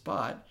good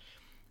spot.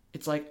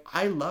 It's like,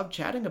 I love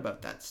chatting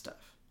about that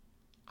stuff.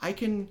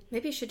 Maybe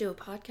you should do a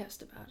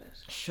podcast about it.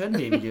 Should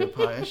maybe do a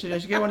podcast. I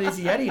should get one of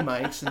these Yeti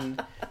mics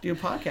and do a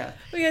podcast.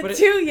 We got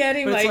two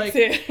Yeti mics like,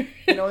 here.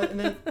 And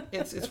then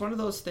it's one of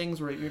those things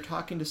where you're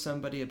talking to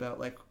somebody about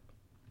like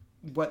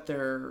what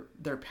they're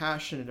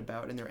passionate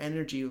about, and their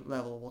energy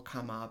level will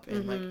come up,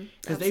 and like,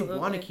 because they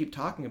want to keep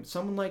talking. If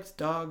someone likes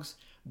dogs,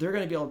 they're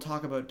going to be able to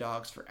talk about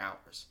dogs for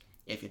hours.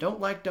 If you don't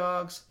like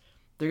dogs,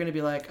 they're going to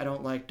be like, I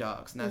don't like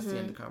dogs, and that's the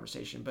end of the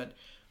conversation. But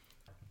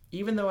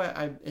even though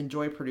I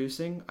enjoy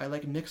producing, I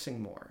like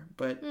mixing more.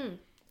 But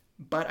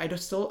I'm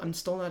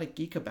still not a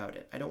geek about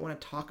it. I don't want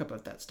to talk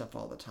about that stuff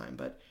all the time.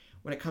 But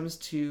when it comes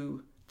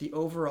to the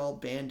overall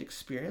band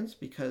experience,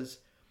 because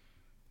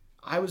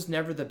I was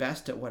never the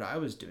best at what I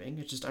was doing.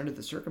 It's just under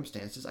the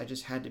circumstances, I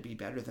just had to be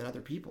better than other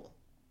people.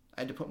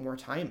 I had to put more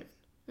time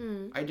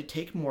in. I had to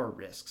take more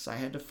risks. I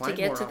had to find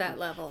that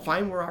level.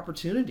 Find more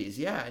opportunities.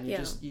 Yeah, and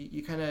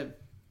you kind of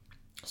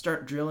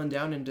start drilling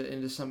down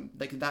into some,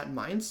 like, that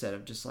mindset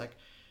of just like,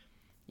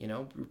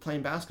 you're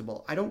playing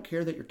basketball. I don't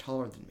care that you're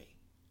taller than me.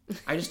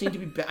 I just need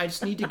to I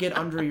just need to get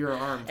under your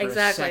arm for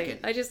a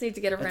second. I just need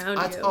to get around you.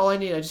 That's all I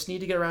need. I just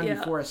need to get around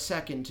you for a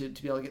second to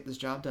be able to get this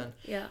job done.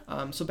 Yeah.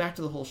 So back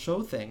to the whole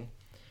show thing.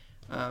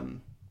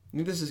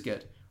 This is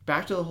good.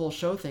 Back to the whole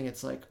show thing.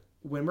 It's like,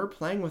 when we're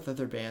playing with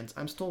other bands,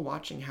 I'm still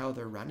watching how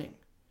they're running.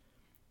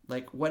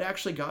 Like, what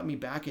actually got me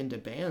back into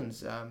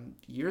bands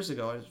years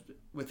ago, I was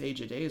with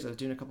Age of Days. I was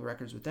doing a couple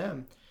records with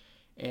them,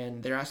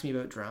 and they're asking me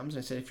about drums.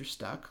 And I said, if you're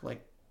stuck,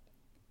 like,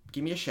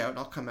 give me a shout and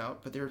I'll come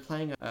out. But they were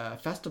playing a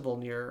festival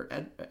near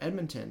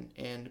Edmonton,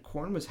 and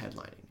Korn was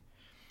headlining.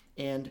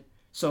 And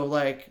so,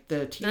 like,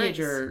 the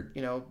teenager,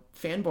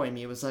 fanboy in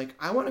me was like,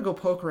 I want to go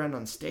poke around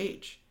on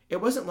stage. It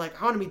wasn't like,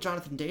 I want to meet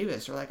Jonathan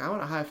Davis, or like, I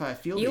want to high-five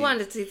Fieldy. You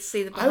wanted to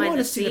see the behind the scenes. I want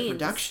to see the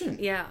production.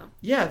 Yeah.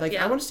 Yeah, like,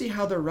 I want to see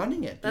how they're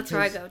running it. That's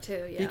where I go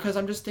too, yeah. Because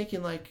I'm just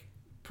thinking, like,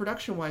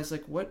 production-wise,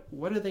 like, what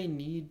do they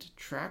need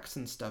tracks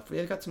and stuff?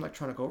 They've got some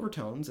electronic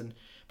overtones, but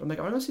I'm like,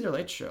 I want to go see their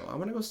light show. I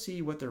want to go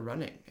see what they're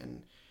running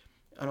and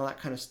all that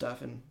kind of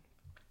stuff. And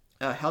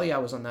Hell Yeah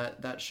was on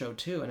that show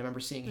too, and I remember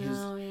seeing his.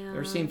 I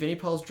remember seeing Vinnie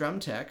Paul's drum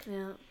tech.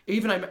 Yeah.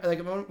 Even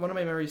like one of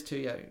my memories too.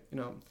 Yeah,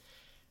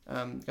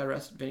 God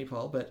rest Vinnie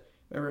Paul, but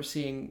I remember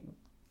seeing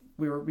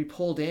we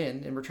pulled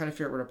in and we're trying to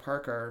figure out where to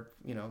park our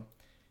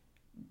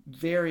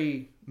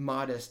very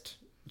modest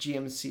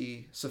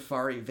GMC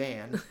Safari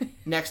van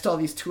next to all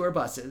these tour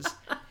buses.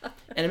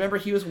 And I remember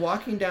he was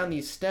walking down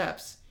these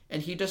steps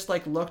and he just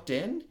like looked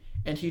in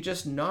and he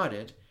just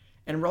nodded,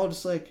 and we're all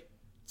just like,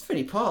 it's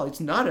Vinnie Paul. He's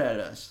nodded at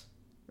us.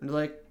 And we're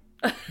like,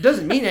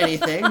 doesn't mean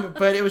anything,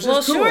 but it was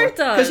just cool. Sure it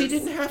does. Because he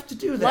didn't have to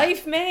do that.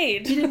 Life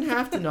made. He didn't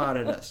have to nod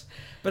at us.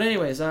 But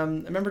anyways, I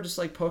remember just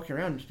like poking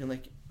around, just being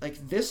like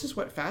this is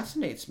what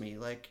fascinates me,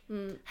 like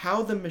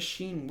how the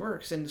machine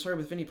works. And sorry,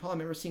 with Vinnie Paul, I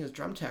remember seeing his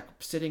drum tech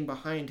sitting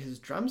behind his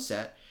drum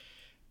set,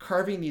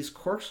 carving these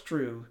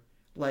corkscrew,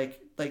 like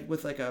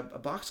with like a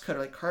box cutter,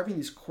 like carving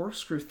these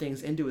corkscrew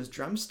things into his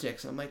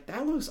drumsticks. I'm like,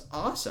 that looks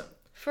awesome.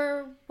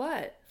 For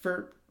what?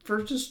 For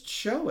just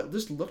show. It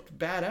just looked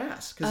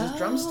badass because his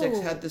drumsticks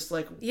had this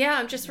like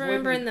I'm just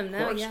remembering them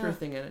now. Corkscrew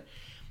thing in it,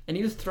 and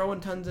he was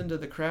throwing tons into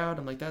the crowd.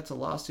 I'm like, that's a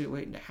lawsuit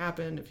waiting to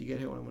happen if you get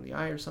hit in the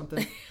eye or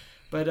something.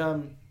 But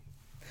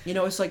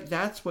it's like,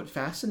 that's what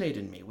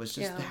fascinated me, was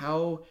just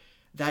how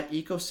that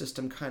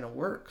ecosystem kind of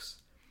works.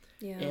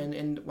 Yeah.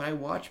 And when I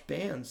watch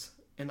bands,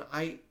 and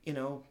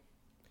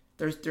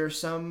there's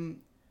some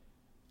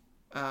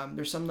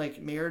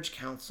like marriage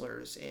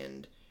counselors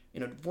and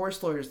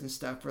divorce lawyers and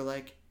stuff where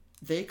like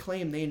they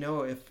claim they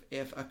know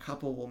if a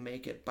couple will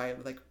make it by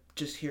like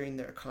just hearing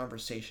their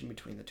conversation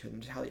between the two of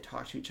them, just how they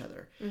talk to each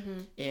other.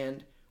 Mm-hmm.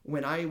 And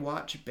when I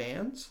watch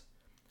bands,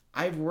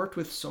 I've worked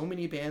with so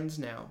many bands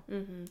now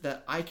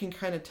that I can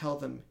kind of tell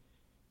them,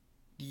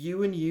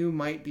 you and you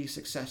might be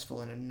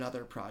successful in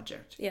another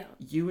project. Yeah.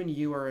 You and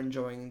you are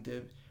enjoying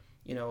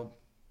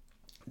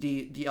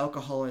the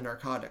alcohol and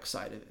narcotics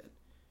side of it.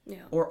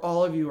 Yeah. Or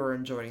all of you are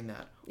enjoying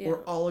that. Yeah. Or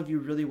all of you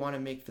really want to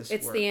make this work.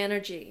 It's the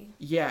energy.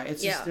 Yeah,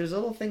 it's just, there's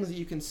little things that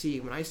you can see.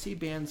 When I see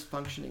bands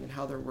functioning and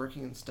how they're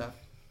working and stuff,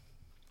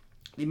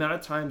 the amount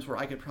of times where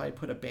I could probably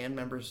put a band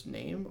member's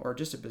name or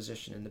just a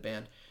position in the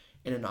band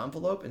in an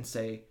envelope and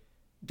say,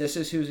 this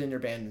is who's in your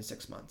band in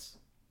 6 months,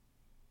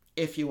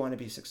 if you want to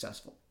be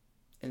successful.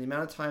 And the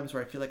amount of times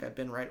where I feel like I've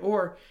been right,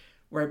 or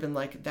where I've been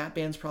like, that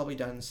band's probably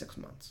done in 6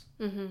 months.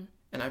 Mm-hmm.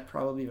 And I've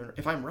probably been,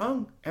 if I'm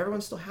wrong,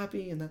 everyone's still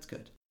happy, and that's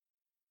good.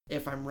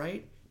 If I'm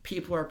right,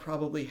 people are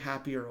probably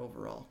happier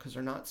overall because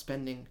they're not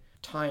spending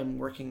time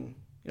working,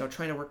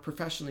 trying to work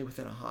professionally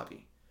within a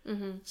hobby.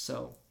 Mm-hmm.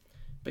 So,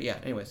 but yeah,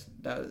 anyways,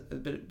 that was a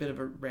bit of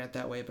a rant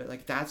that way, but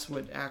like that's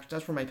where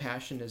my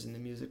passion is in the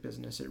music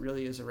business. It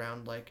really is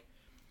around like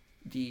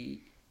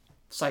the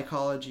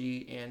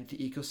psychology and the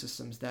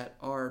ecosystems that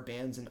are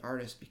bands and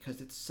artists,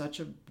 because it's such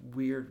a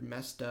weird,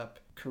 messed up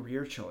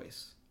career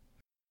choice.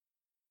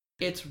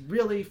 It's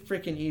really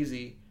freaking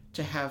easy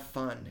to have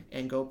fun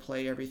and go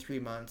play every 3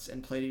 months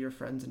and play to your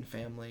friends and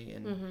family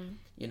and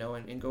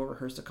and go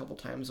rehearse a couple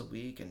times a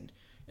week and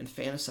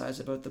fantasize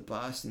about the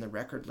bus and the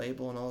record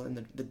label and all,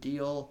 and the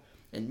deal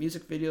and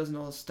music videos and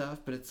all this stuff.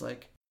 But it's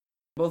like,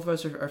 both of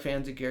us are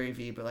fans of Gary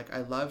Vee, but like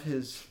I love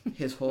his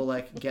whole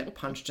like get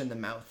punched in the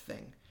mouth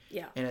thing.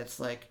 Yeah. And it's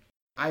like,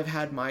 I've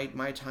had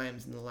my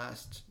times in the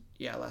last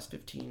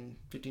 15,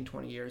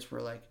 20 years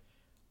where like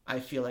I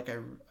feel like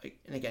and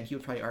again, he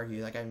would probably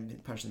argue like I haven't been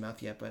punched in the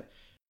mouth yet, but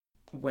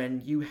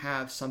when you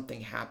have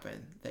something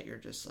happen that you're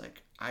just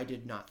like, I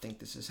did not think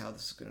this is how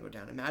this is going to go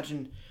down.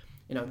 Imagine,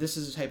 this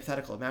is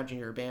hypothetical. Imagine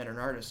you're a band or an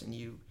artist and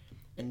you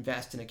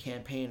invest in a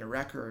campaign, a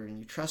record, and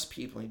you trust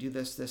people and you do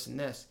this, this, and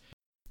this.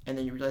 And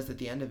then you realize at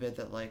the end of it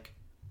that like,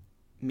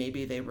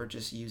 maybe they were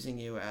just using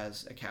you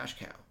as a cash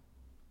cow.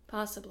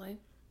 Possibly.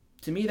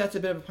 To me, that's a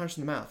bit of a punch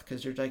in the mouth,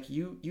 because you're like,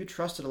 you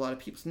trusted a lot of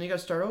people, so then you got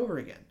to start over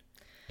again.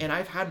 And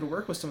I've had to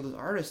work with some of those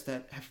artists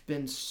that have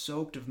been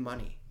soaked of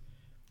money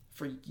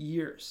for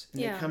years.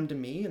 And they come to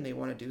me and they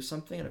want to do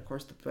something, and of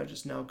course the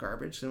budget's now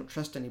garbage, so they don't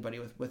trust anybody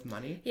with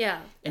money. Yeah,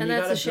 and you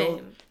that's a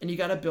shame. And you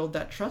got to build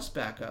that trust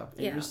back up.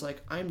 And yeah. You're just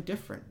like, I'm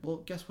different.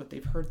 Well, guess what?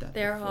 They've heard that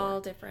They're before. all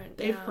different.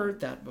 They've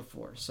heard that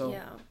before. So,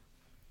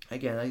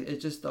 again,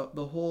 it's just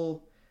the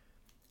whole,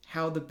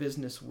 how the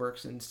business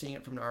works and seeing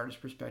it from an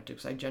artist's perspective,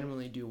 because I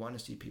genuinely do want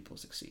to see people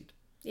succeed.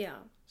 Yeah.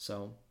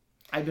 So,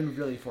 I've been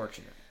really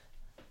fortunate.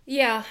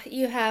 Yeah,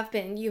 you have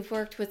been. You've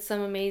worked with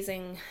some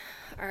amazing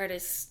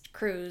artists,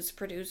 crews,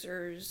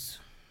 producers,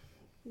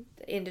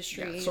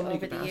 industry so many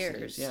over the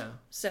years. Yeah.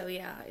 So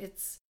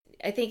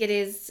I think it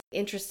is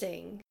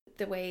interesting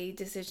the way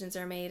decisions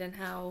are made and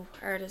how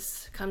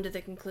artists come to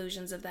the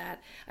conclusions of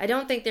that. I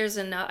don't think there's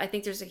enough. I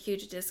think there's a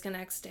huge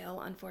disconnect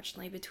still,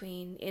 unfortunately,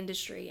 between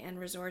industry and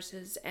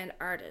resources and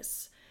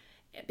artists.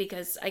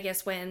 Because I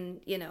guess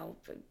when,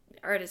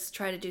 artists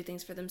try to do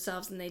things for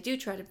themselves and they do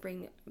try to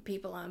bring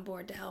people on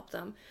board to help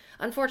them,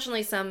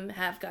 unfortunately some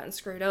have gotten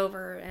screwed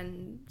over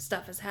and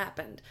stuff has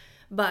happened.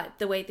 But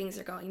the way things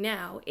are going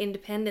now,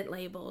 independent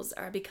labels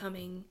are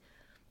becoming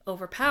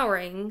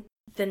overpowering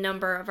the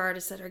number of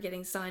artists that are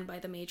getting signed by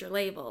the major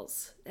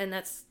labels. And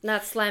that's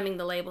not slamming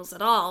the labels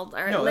at all.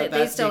 No,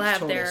 they still have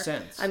total their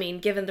sense. I mean,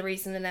 given the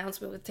recent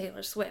announcement with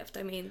Taylor Swift,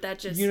 I mean, that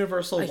just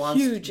Universal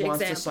wants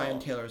to sign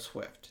Taylor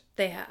Swift.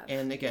 They have.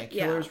 And again,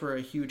 Killers were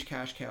a huge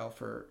cash cow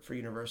for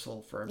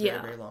Universal for a very,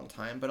 very long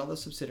time. But all the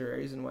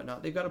subsidiaries and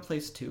whatnot, they've got a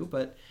place too.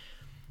 But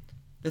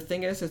the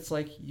thing is, it's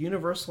like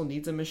Universal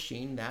needs a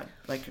machine that,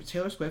 like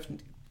Taylor Swift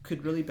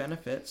could really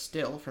benefit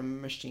still from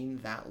a machine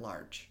that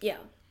large. Yeah.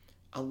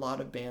 A lot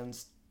of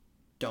bands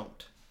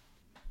don't.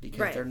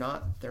 Because they're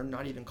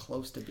not even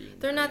close to being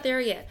They're not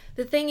there yet.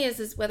 The thing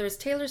is whether it's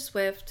Taylor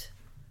Swift,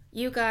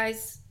 you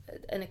guys,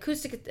 an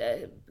acoustic,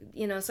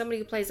 somebody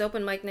who plays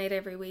open mic night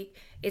every week,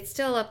 it's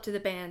still up to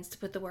the bands to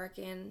put the work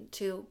in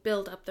to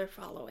build up their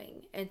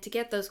following and to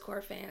get those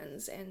core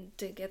fans and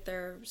to get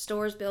their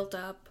stores built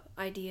up,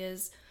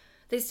 ideas.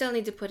 They still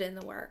need to put in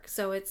the work.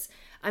 So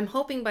I'm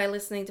hoping by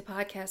listening to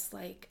podcasts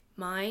like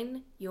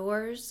mine,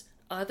 yours,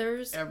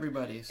 others,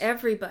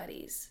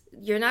 everybody's,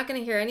 you're not going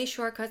to hear any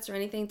shortcuts or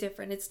anything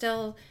different. It's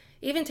still,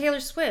 even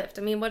Taylor Swift.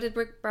 I mean, what did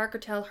Rick Barker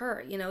tell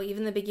her?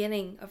 Even the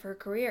beginning of her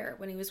career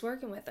when he was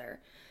working with her,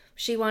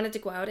 she wanted to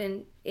go out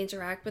and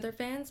interact with her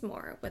fans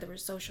more, whether it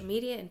was social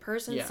media, in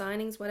person,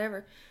 signings,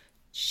 whatever.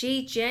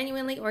 She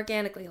genuinely,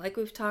 organically, like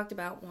we've talked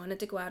about,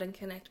 wanted to go out and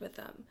connect with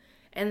them.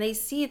 And they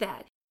see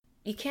that.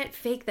 You can't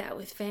fake that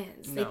with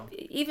fans. No.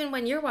 Even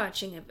when you're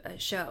watching a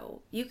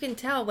show, you can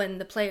tell when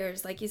the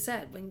players, like you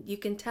said, when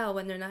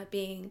they're not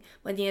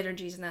when the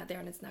energy's not there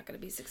and it's not going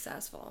to be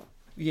successful.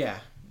 Yeah,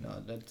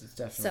 no, that's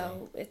definitely.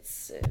 So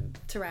it's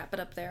to wrap it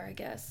up there, I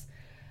guess.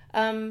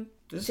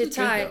 This is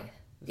good, though.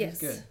 Yes, is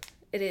good.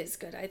 It is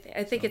good.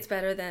 I think it's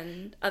better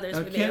than others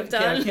we may have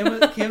done.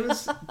 Kim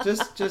is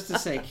just to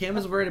say, Kim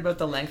is worried about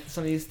the length of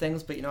some of these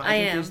things, but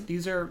I think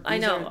these are. I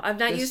know. I'm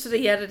not used to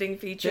the editing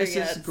feature yet.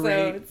 This is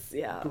great. So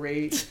it's,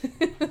 great.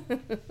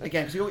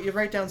 Again, because you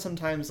write down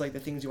sometimes like the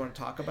things you want to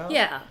talk about.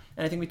 Yeah.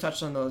 And I think we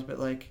touched on those, but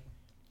like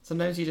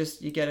sometimes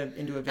you get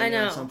into a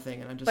video on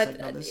something, and I'm just like,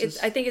 no, this is.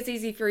 I think it's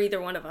easy for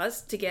either one of us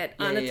to get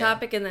on a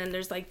topic, and then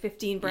there's like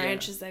 15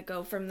 branches that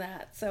go from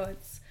that. So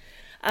it's.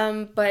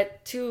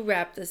 But to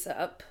wrap this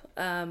up.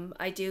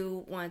 I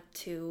do want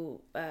to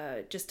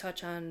just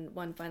touch on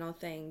one final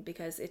thing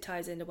because it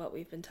ties into what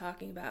we've been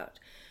talking about.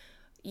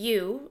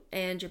 You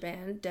and your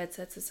band,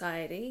 Deadset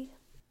Society,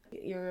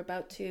 You're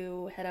about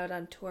to head out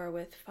on tour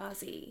with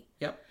Fozzy.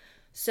 Yep.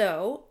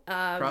 So,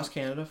 Cross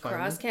Canada,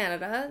 finally. Cross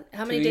Canada.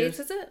 How many dates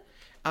is it?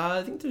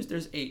 I think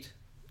there's 8. 8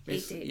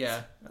 dates.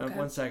 Yeah. Okay.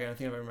 1 second. I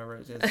think I remember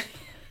it is.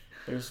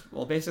 There's,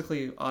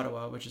 basically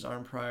Ottawa, which is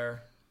Arnprior,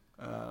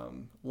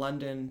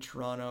 London,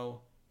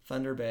 Toronto,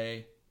 Thunder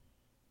Bay,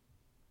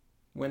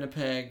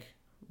 Winnipeg,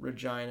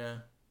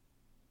 Regina,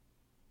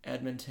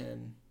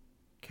 Edmonton,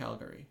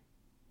 Calgary.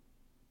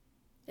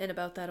 In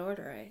about that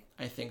order, right?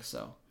 I think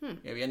so.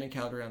 Yeah, we end in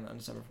Calgary on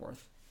December 4th.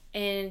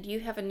 And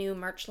you have a new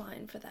merch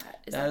line for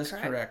that. Is that that is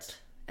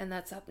correct? And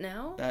that's up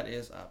now? That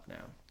is up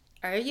now.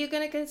 Are you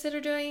going to consider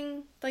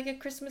doing like a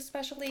Christmas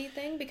specialty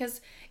thing?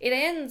 Because it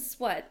ends,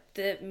 what,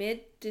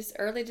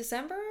 early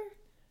December?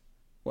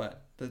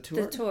 What? The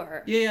tour? The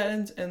tour. Yeah,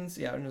 it ends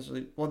yeah. It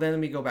really, well, then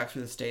we go back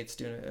through the States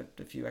doing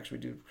a few, actually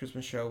do a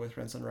Christmas show with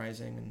Red Sun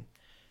Rising and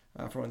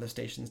for one of the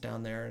stations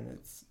down there. And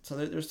so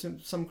there's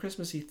some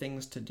Christmassy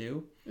things to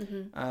do.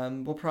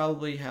 Mm-hmm. We'll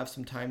probably have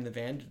some time in the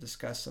van to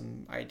discuss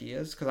some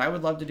ideas, because I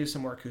would love to do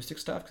some more acoustic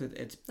stuff, because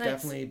it's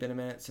definitely been a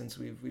minute since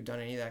we've done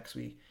any of that,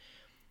 because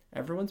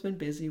everyone's been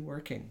busy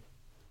working.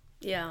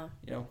 Yeah.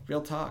 You know,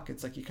 real talk.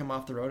 It's like you come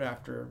off the road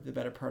after the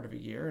better part of a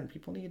year, and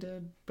people need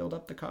to build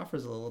up the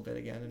coffers a little bit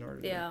again in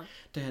order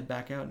to head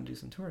back out and do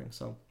some touring.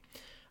 So,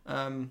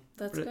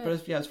 that's good.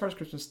 But as far as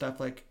Christmas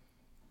stuff, like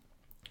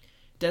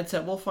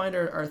Deadset, we'll find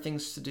our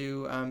things to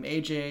do.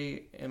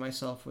 AJ and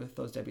myself with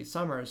those Deadbeat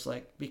Summers,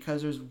 like,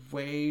 because there's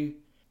way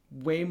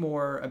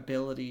more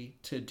ability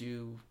to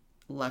do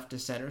left to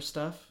center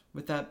stuff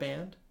with that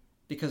band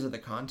because of the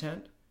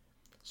content.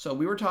 So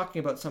we were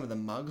talking about some of the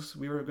mugs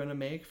we were going to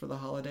make for the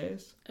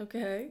holidays.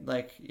 Okay.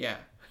 Like, yeah.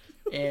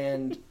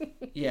 And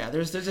yeah,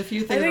 there's a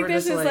few things. I think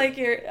this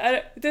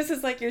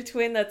is like your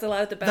twin that's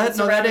allowed to bounce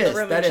around the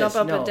room and jump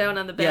up and down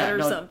on the bed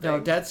or something. No,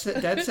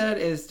 Deadset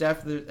is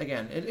definitely,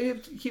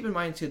 again, keep in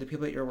mind too the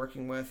people that you're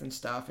working with and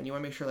stuff, and you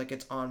want to make sure like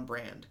it's on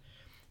brand.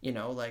 You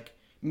know, like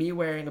me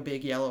wearing a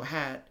big yellow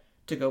hat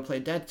to go play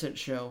Deadset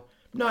show,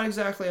 not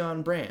exactly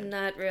on brand.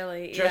 Not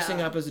really.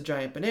 Dressing up as a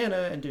giant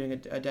banana and doing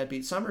a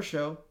Deadbeat Summer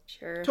show,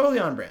 sure, totally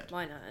on brand.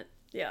 Why not?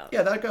 Yeah.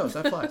 Yeah,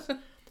 that flies.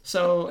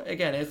 So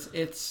again,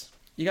 it's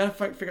you got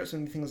to figure out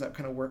some things that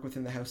kind of work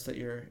within the house that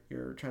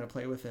you're trying to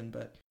play within.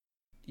 But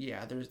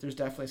yeah, there's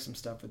definitely some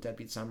stuff with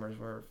Deadbeat Summers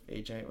where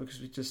AJ,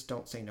 because we just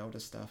don't say no to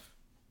stuff.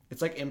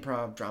 It's like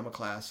improv drama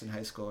class in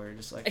high school where you're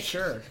just like,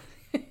 sure.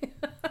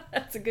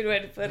 That's a good way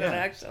to put it,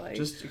 actually.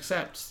 Just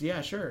accept.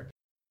 Yeah, sure.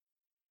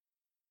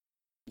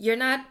 You're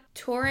not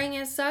touring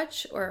as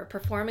such or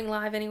performing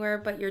live anywhere,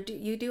 but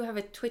you do have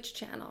a Twitch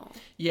channel.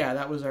 Yeah,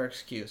 that was our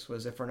excuse,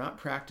 was if we're not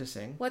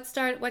practicing.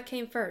 What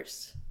came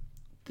first?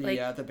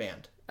 The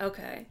band.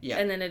 Okay. Yeah.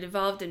 And then it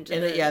evolved into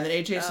then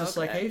AJ's just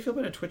like, how do you feel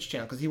about a Twitch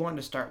channel? Because he wanted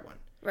to start one.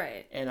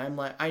 Right. And I'm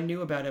like, I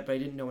knew about it, but I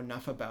didn't know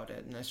enough about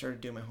it. And I started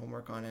doing my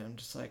homework on it. I'm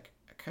just like,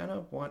 I kind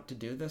of want to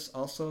do this.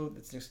 Also,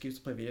 it's an excuse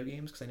to play video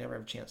games because I never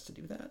have a chance to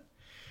do that.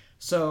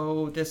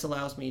 So this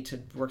allows me to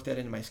work that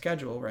into my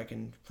schedule where I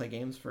can play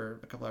games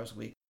for a couple hours a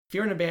week. If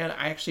you're in a band,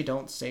 I actually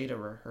don't say to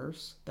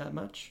rehearse that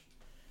much.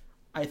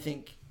 I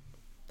think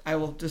I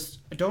will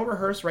just, don't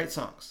rehearse, write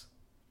songs.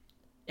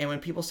 And when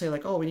people say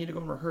like, oh, we need to go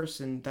and rehearse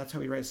and that's how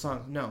we write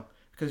songs. No,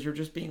 because you're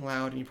just being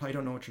loud and you probably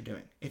don't know what you're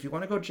doing. If you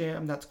want to go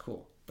jam, that's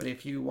cool. But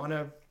if you want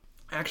to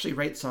actually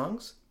write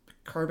songs,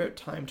 carve out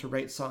time to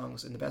write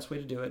songs. And the best way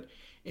to do it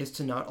is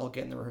to not all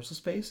get in the rehearsal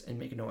space and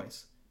make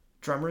noise.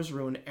 Drummers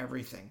ruin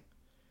everything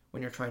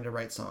when you're trying to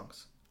write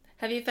songs.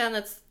 Have you found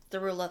that's the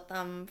rule of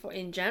thumb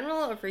in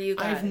general or for you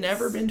guys? I've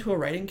never been to a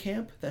writing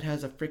camp that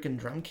has a freaking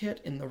drum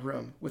kit in the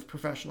room with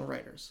professional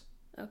writers.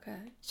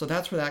 Okay. So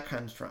that's where that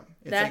comes from.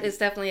 That is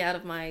definitely out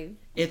of my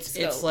It's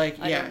like,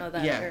 yeah, I don't know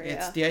that area.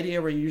 It's the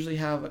idea where you usually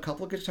have a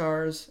couple of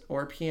guitars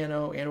or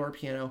piano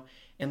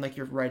and like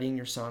you're writing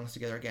your songs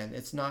together. Again,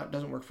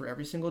 doesn't work for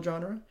every single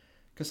genre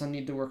because some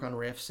need to work on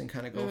riffs and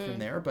kind of go from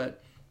there,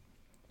 but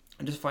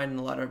I'm just finding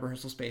a lot of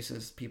rehearsal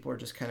spaces, people are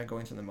just kind of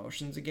going through the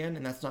motions again,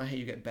 and that's not how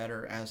you get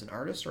better as an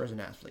artist or as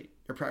an athlete.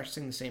 You're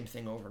practicing the same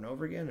thing over and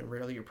over again, and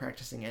rarely you're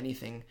practicing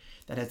anything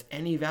that has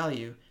any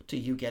value to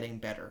you getting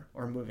better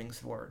or moving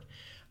forward.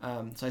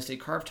 So I say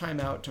carve time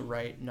out to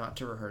write, not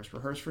to rehearse.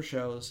 Rehearse for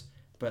shows,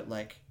 but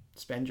like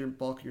spend your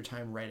bulk of your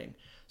time writing.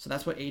 So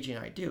that's what AJ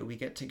and I do. We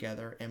get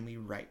together and we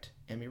write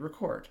and we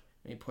record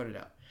and we put it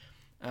out.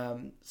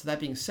 So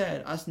that being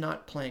said, us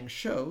not playing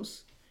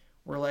shows,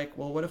 we're like,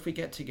 well, what if we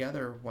get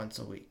together once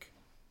a week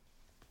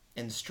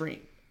and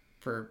stream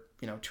for,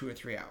 2 or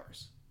 3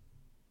 hours?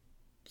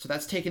 So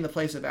that's taking the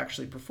place of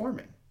actually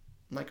performing.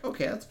 I'm like,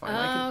 okay, that's fine.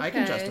 I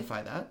can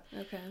justify that.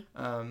 Okay.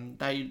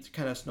 That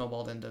kind of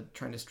snowballed into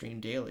trying to stream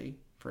daily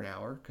for an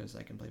hour because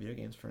I can play video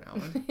games for an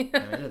hour.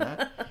 I'm into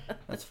that.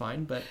 That's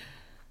fine. But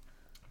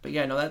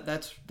yeah, no,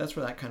 that's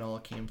where that kind of all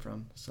came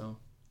from. So.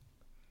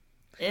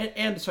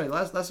 And sorry,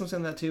 last one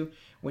saying that too.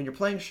 When you're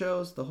playing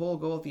shows, the whole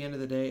goal at the end of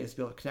the day is to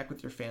be able to connect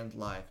with your fans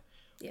live.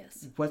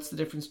 Yes. What's the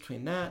difference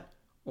between that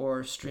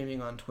or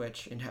streaming on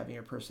Twitch and having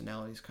your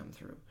personalities come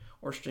through,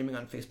 or streaming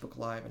on Facebook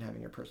Live and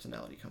having your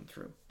personality come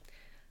through?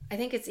 I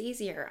think it's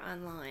easier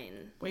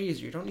online. Way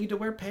easier. You don't need to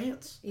wear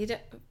pants. You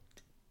don't.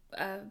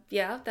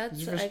 Yeah,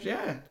 that's.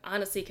 Yeah.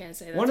 Honestly can't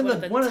say that's one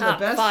of the top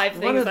best, 5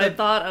 things I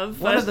thought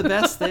of. One of the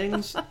best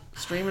things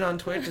streaming on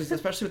Twitch is,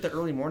 especially with the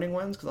early morning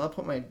ones, because I'll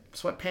put my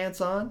sweatpants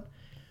on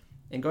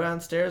and go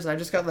downstairs. And I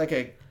just got like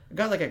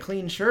a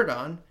clean shirt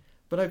on,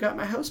 but I've got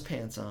my house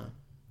pants on,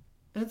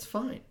 and it's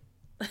fine.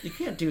 You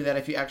can't do that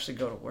if you actually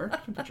go to work. You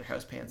can put your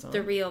house pants on.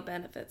 The real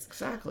benefits.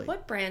 Exactly.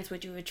 What brands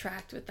would you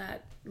attract with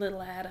that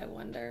little ad? I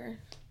wonder.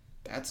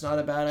 That's not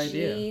a bad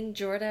idea.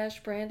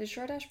 Jordache brand. Is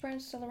Jordache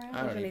brand still around?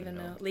 I don't even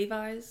know.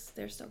 Levi's,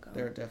 they're still going.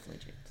 They're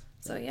definitely jeans.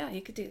 So yeah,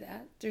 you could do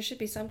that. There should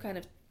be some kind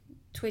of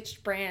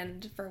Twitch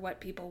brand for what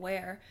people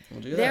wear.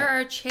 We'll do that. There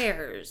are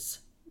chairs.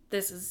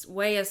 This is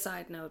way a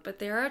side note, but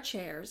there are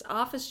chairs,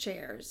 office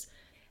chairs.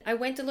 I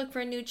went to look for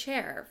a new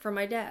chair for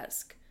my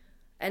desk.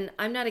 And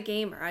I'm not a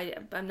gamer.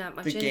 I'm not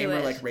much into it. The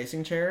gamer, like,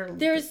 racing chair?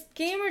 There's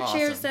gamer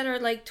chairs Awesome. that are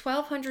like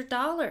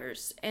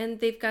 $1,200. And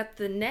they've got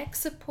the neck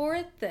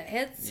support, the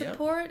head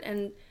support,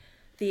 and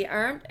the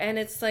arm. And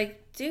it's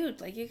like,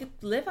 dude, like, you could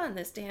live on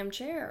this damn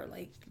chair.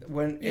 Like,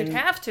 you'd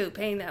have to,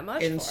 paying that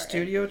much for it. In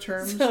studio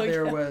terms,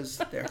 there was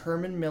the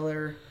Herman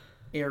Miller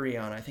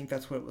Arion. I think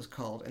that's what it was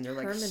called. And they're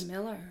like... Herman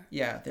Miller?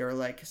 Yeah, they were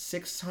like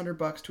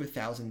 $600 to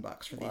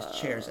 $1,000 for these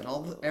chairs.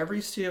 And every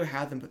studio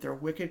had them, but they're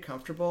wicked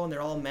comfortable, and they're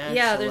all matched.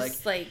 Yeah, so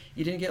there's like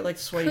you didn't get like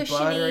sweaty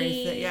butt or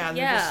anything. Yeah, and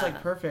they're just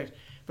like perfect.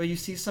 But you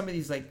see some of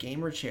these like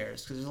gamer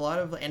chairs, because there's a lot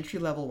of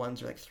entry-level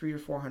ones are like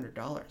 $300 or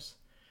 $400.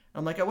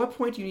 I'm like, at what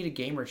point do you need a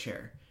gamer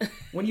chair?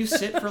 When you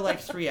sit for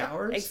like 3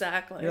 hours?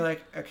 Exactly. You're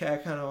like, okay, I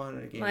kind of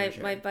wanted a gamer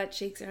chair. My butt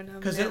cheeks are numb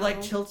because it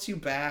like tilts you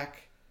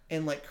back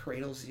and like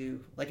cradles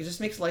you. Like, it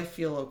just makes life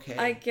feel okay.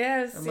 I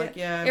guess. I'm like,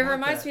 yeah, it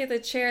reminds me of the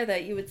chair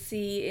that you would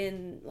see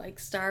in like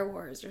Star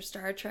Wars or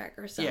Star Trek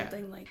or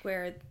something, like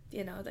where,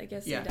 you know, I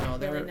guess you don't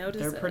really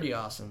notice it. They're pretty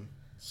awesome.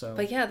 So,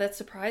 but yeah, that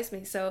surprised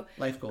me. So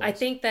life goals. I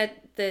think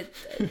that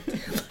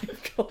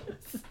life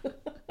goals.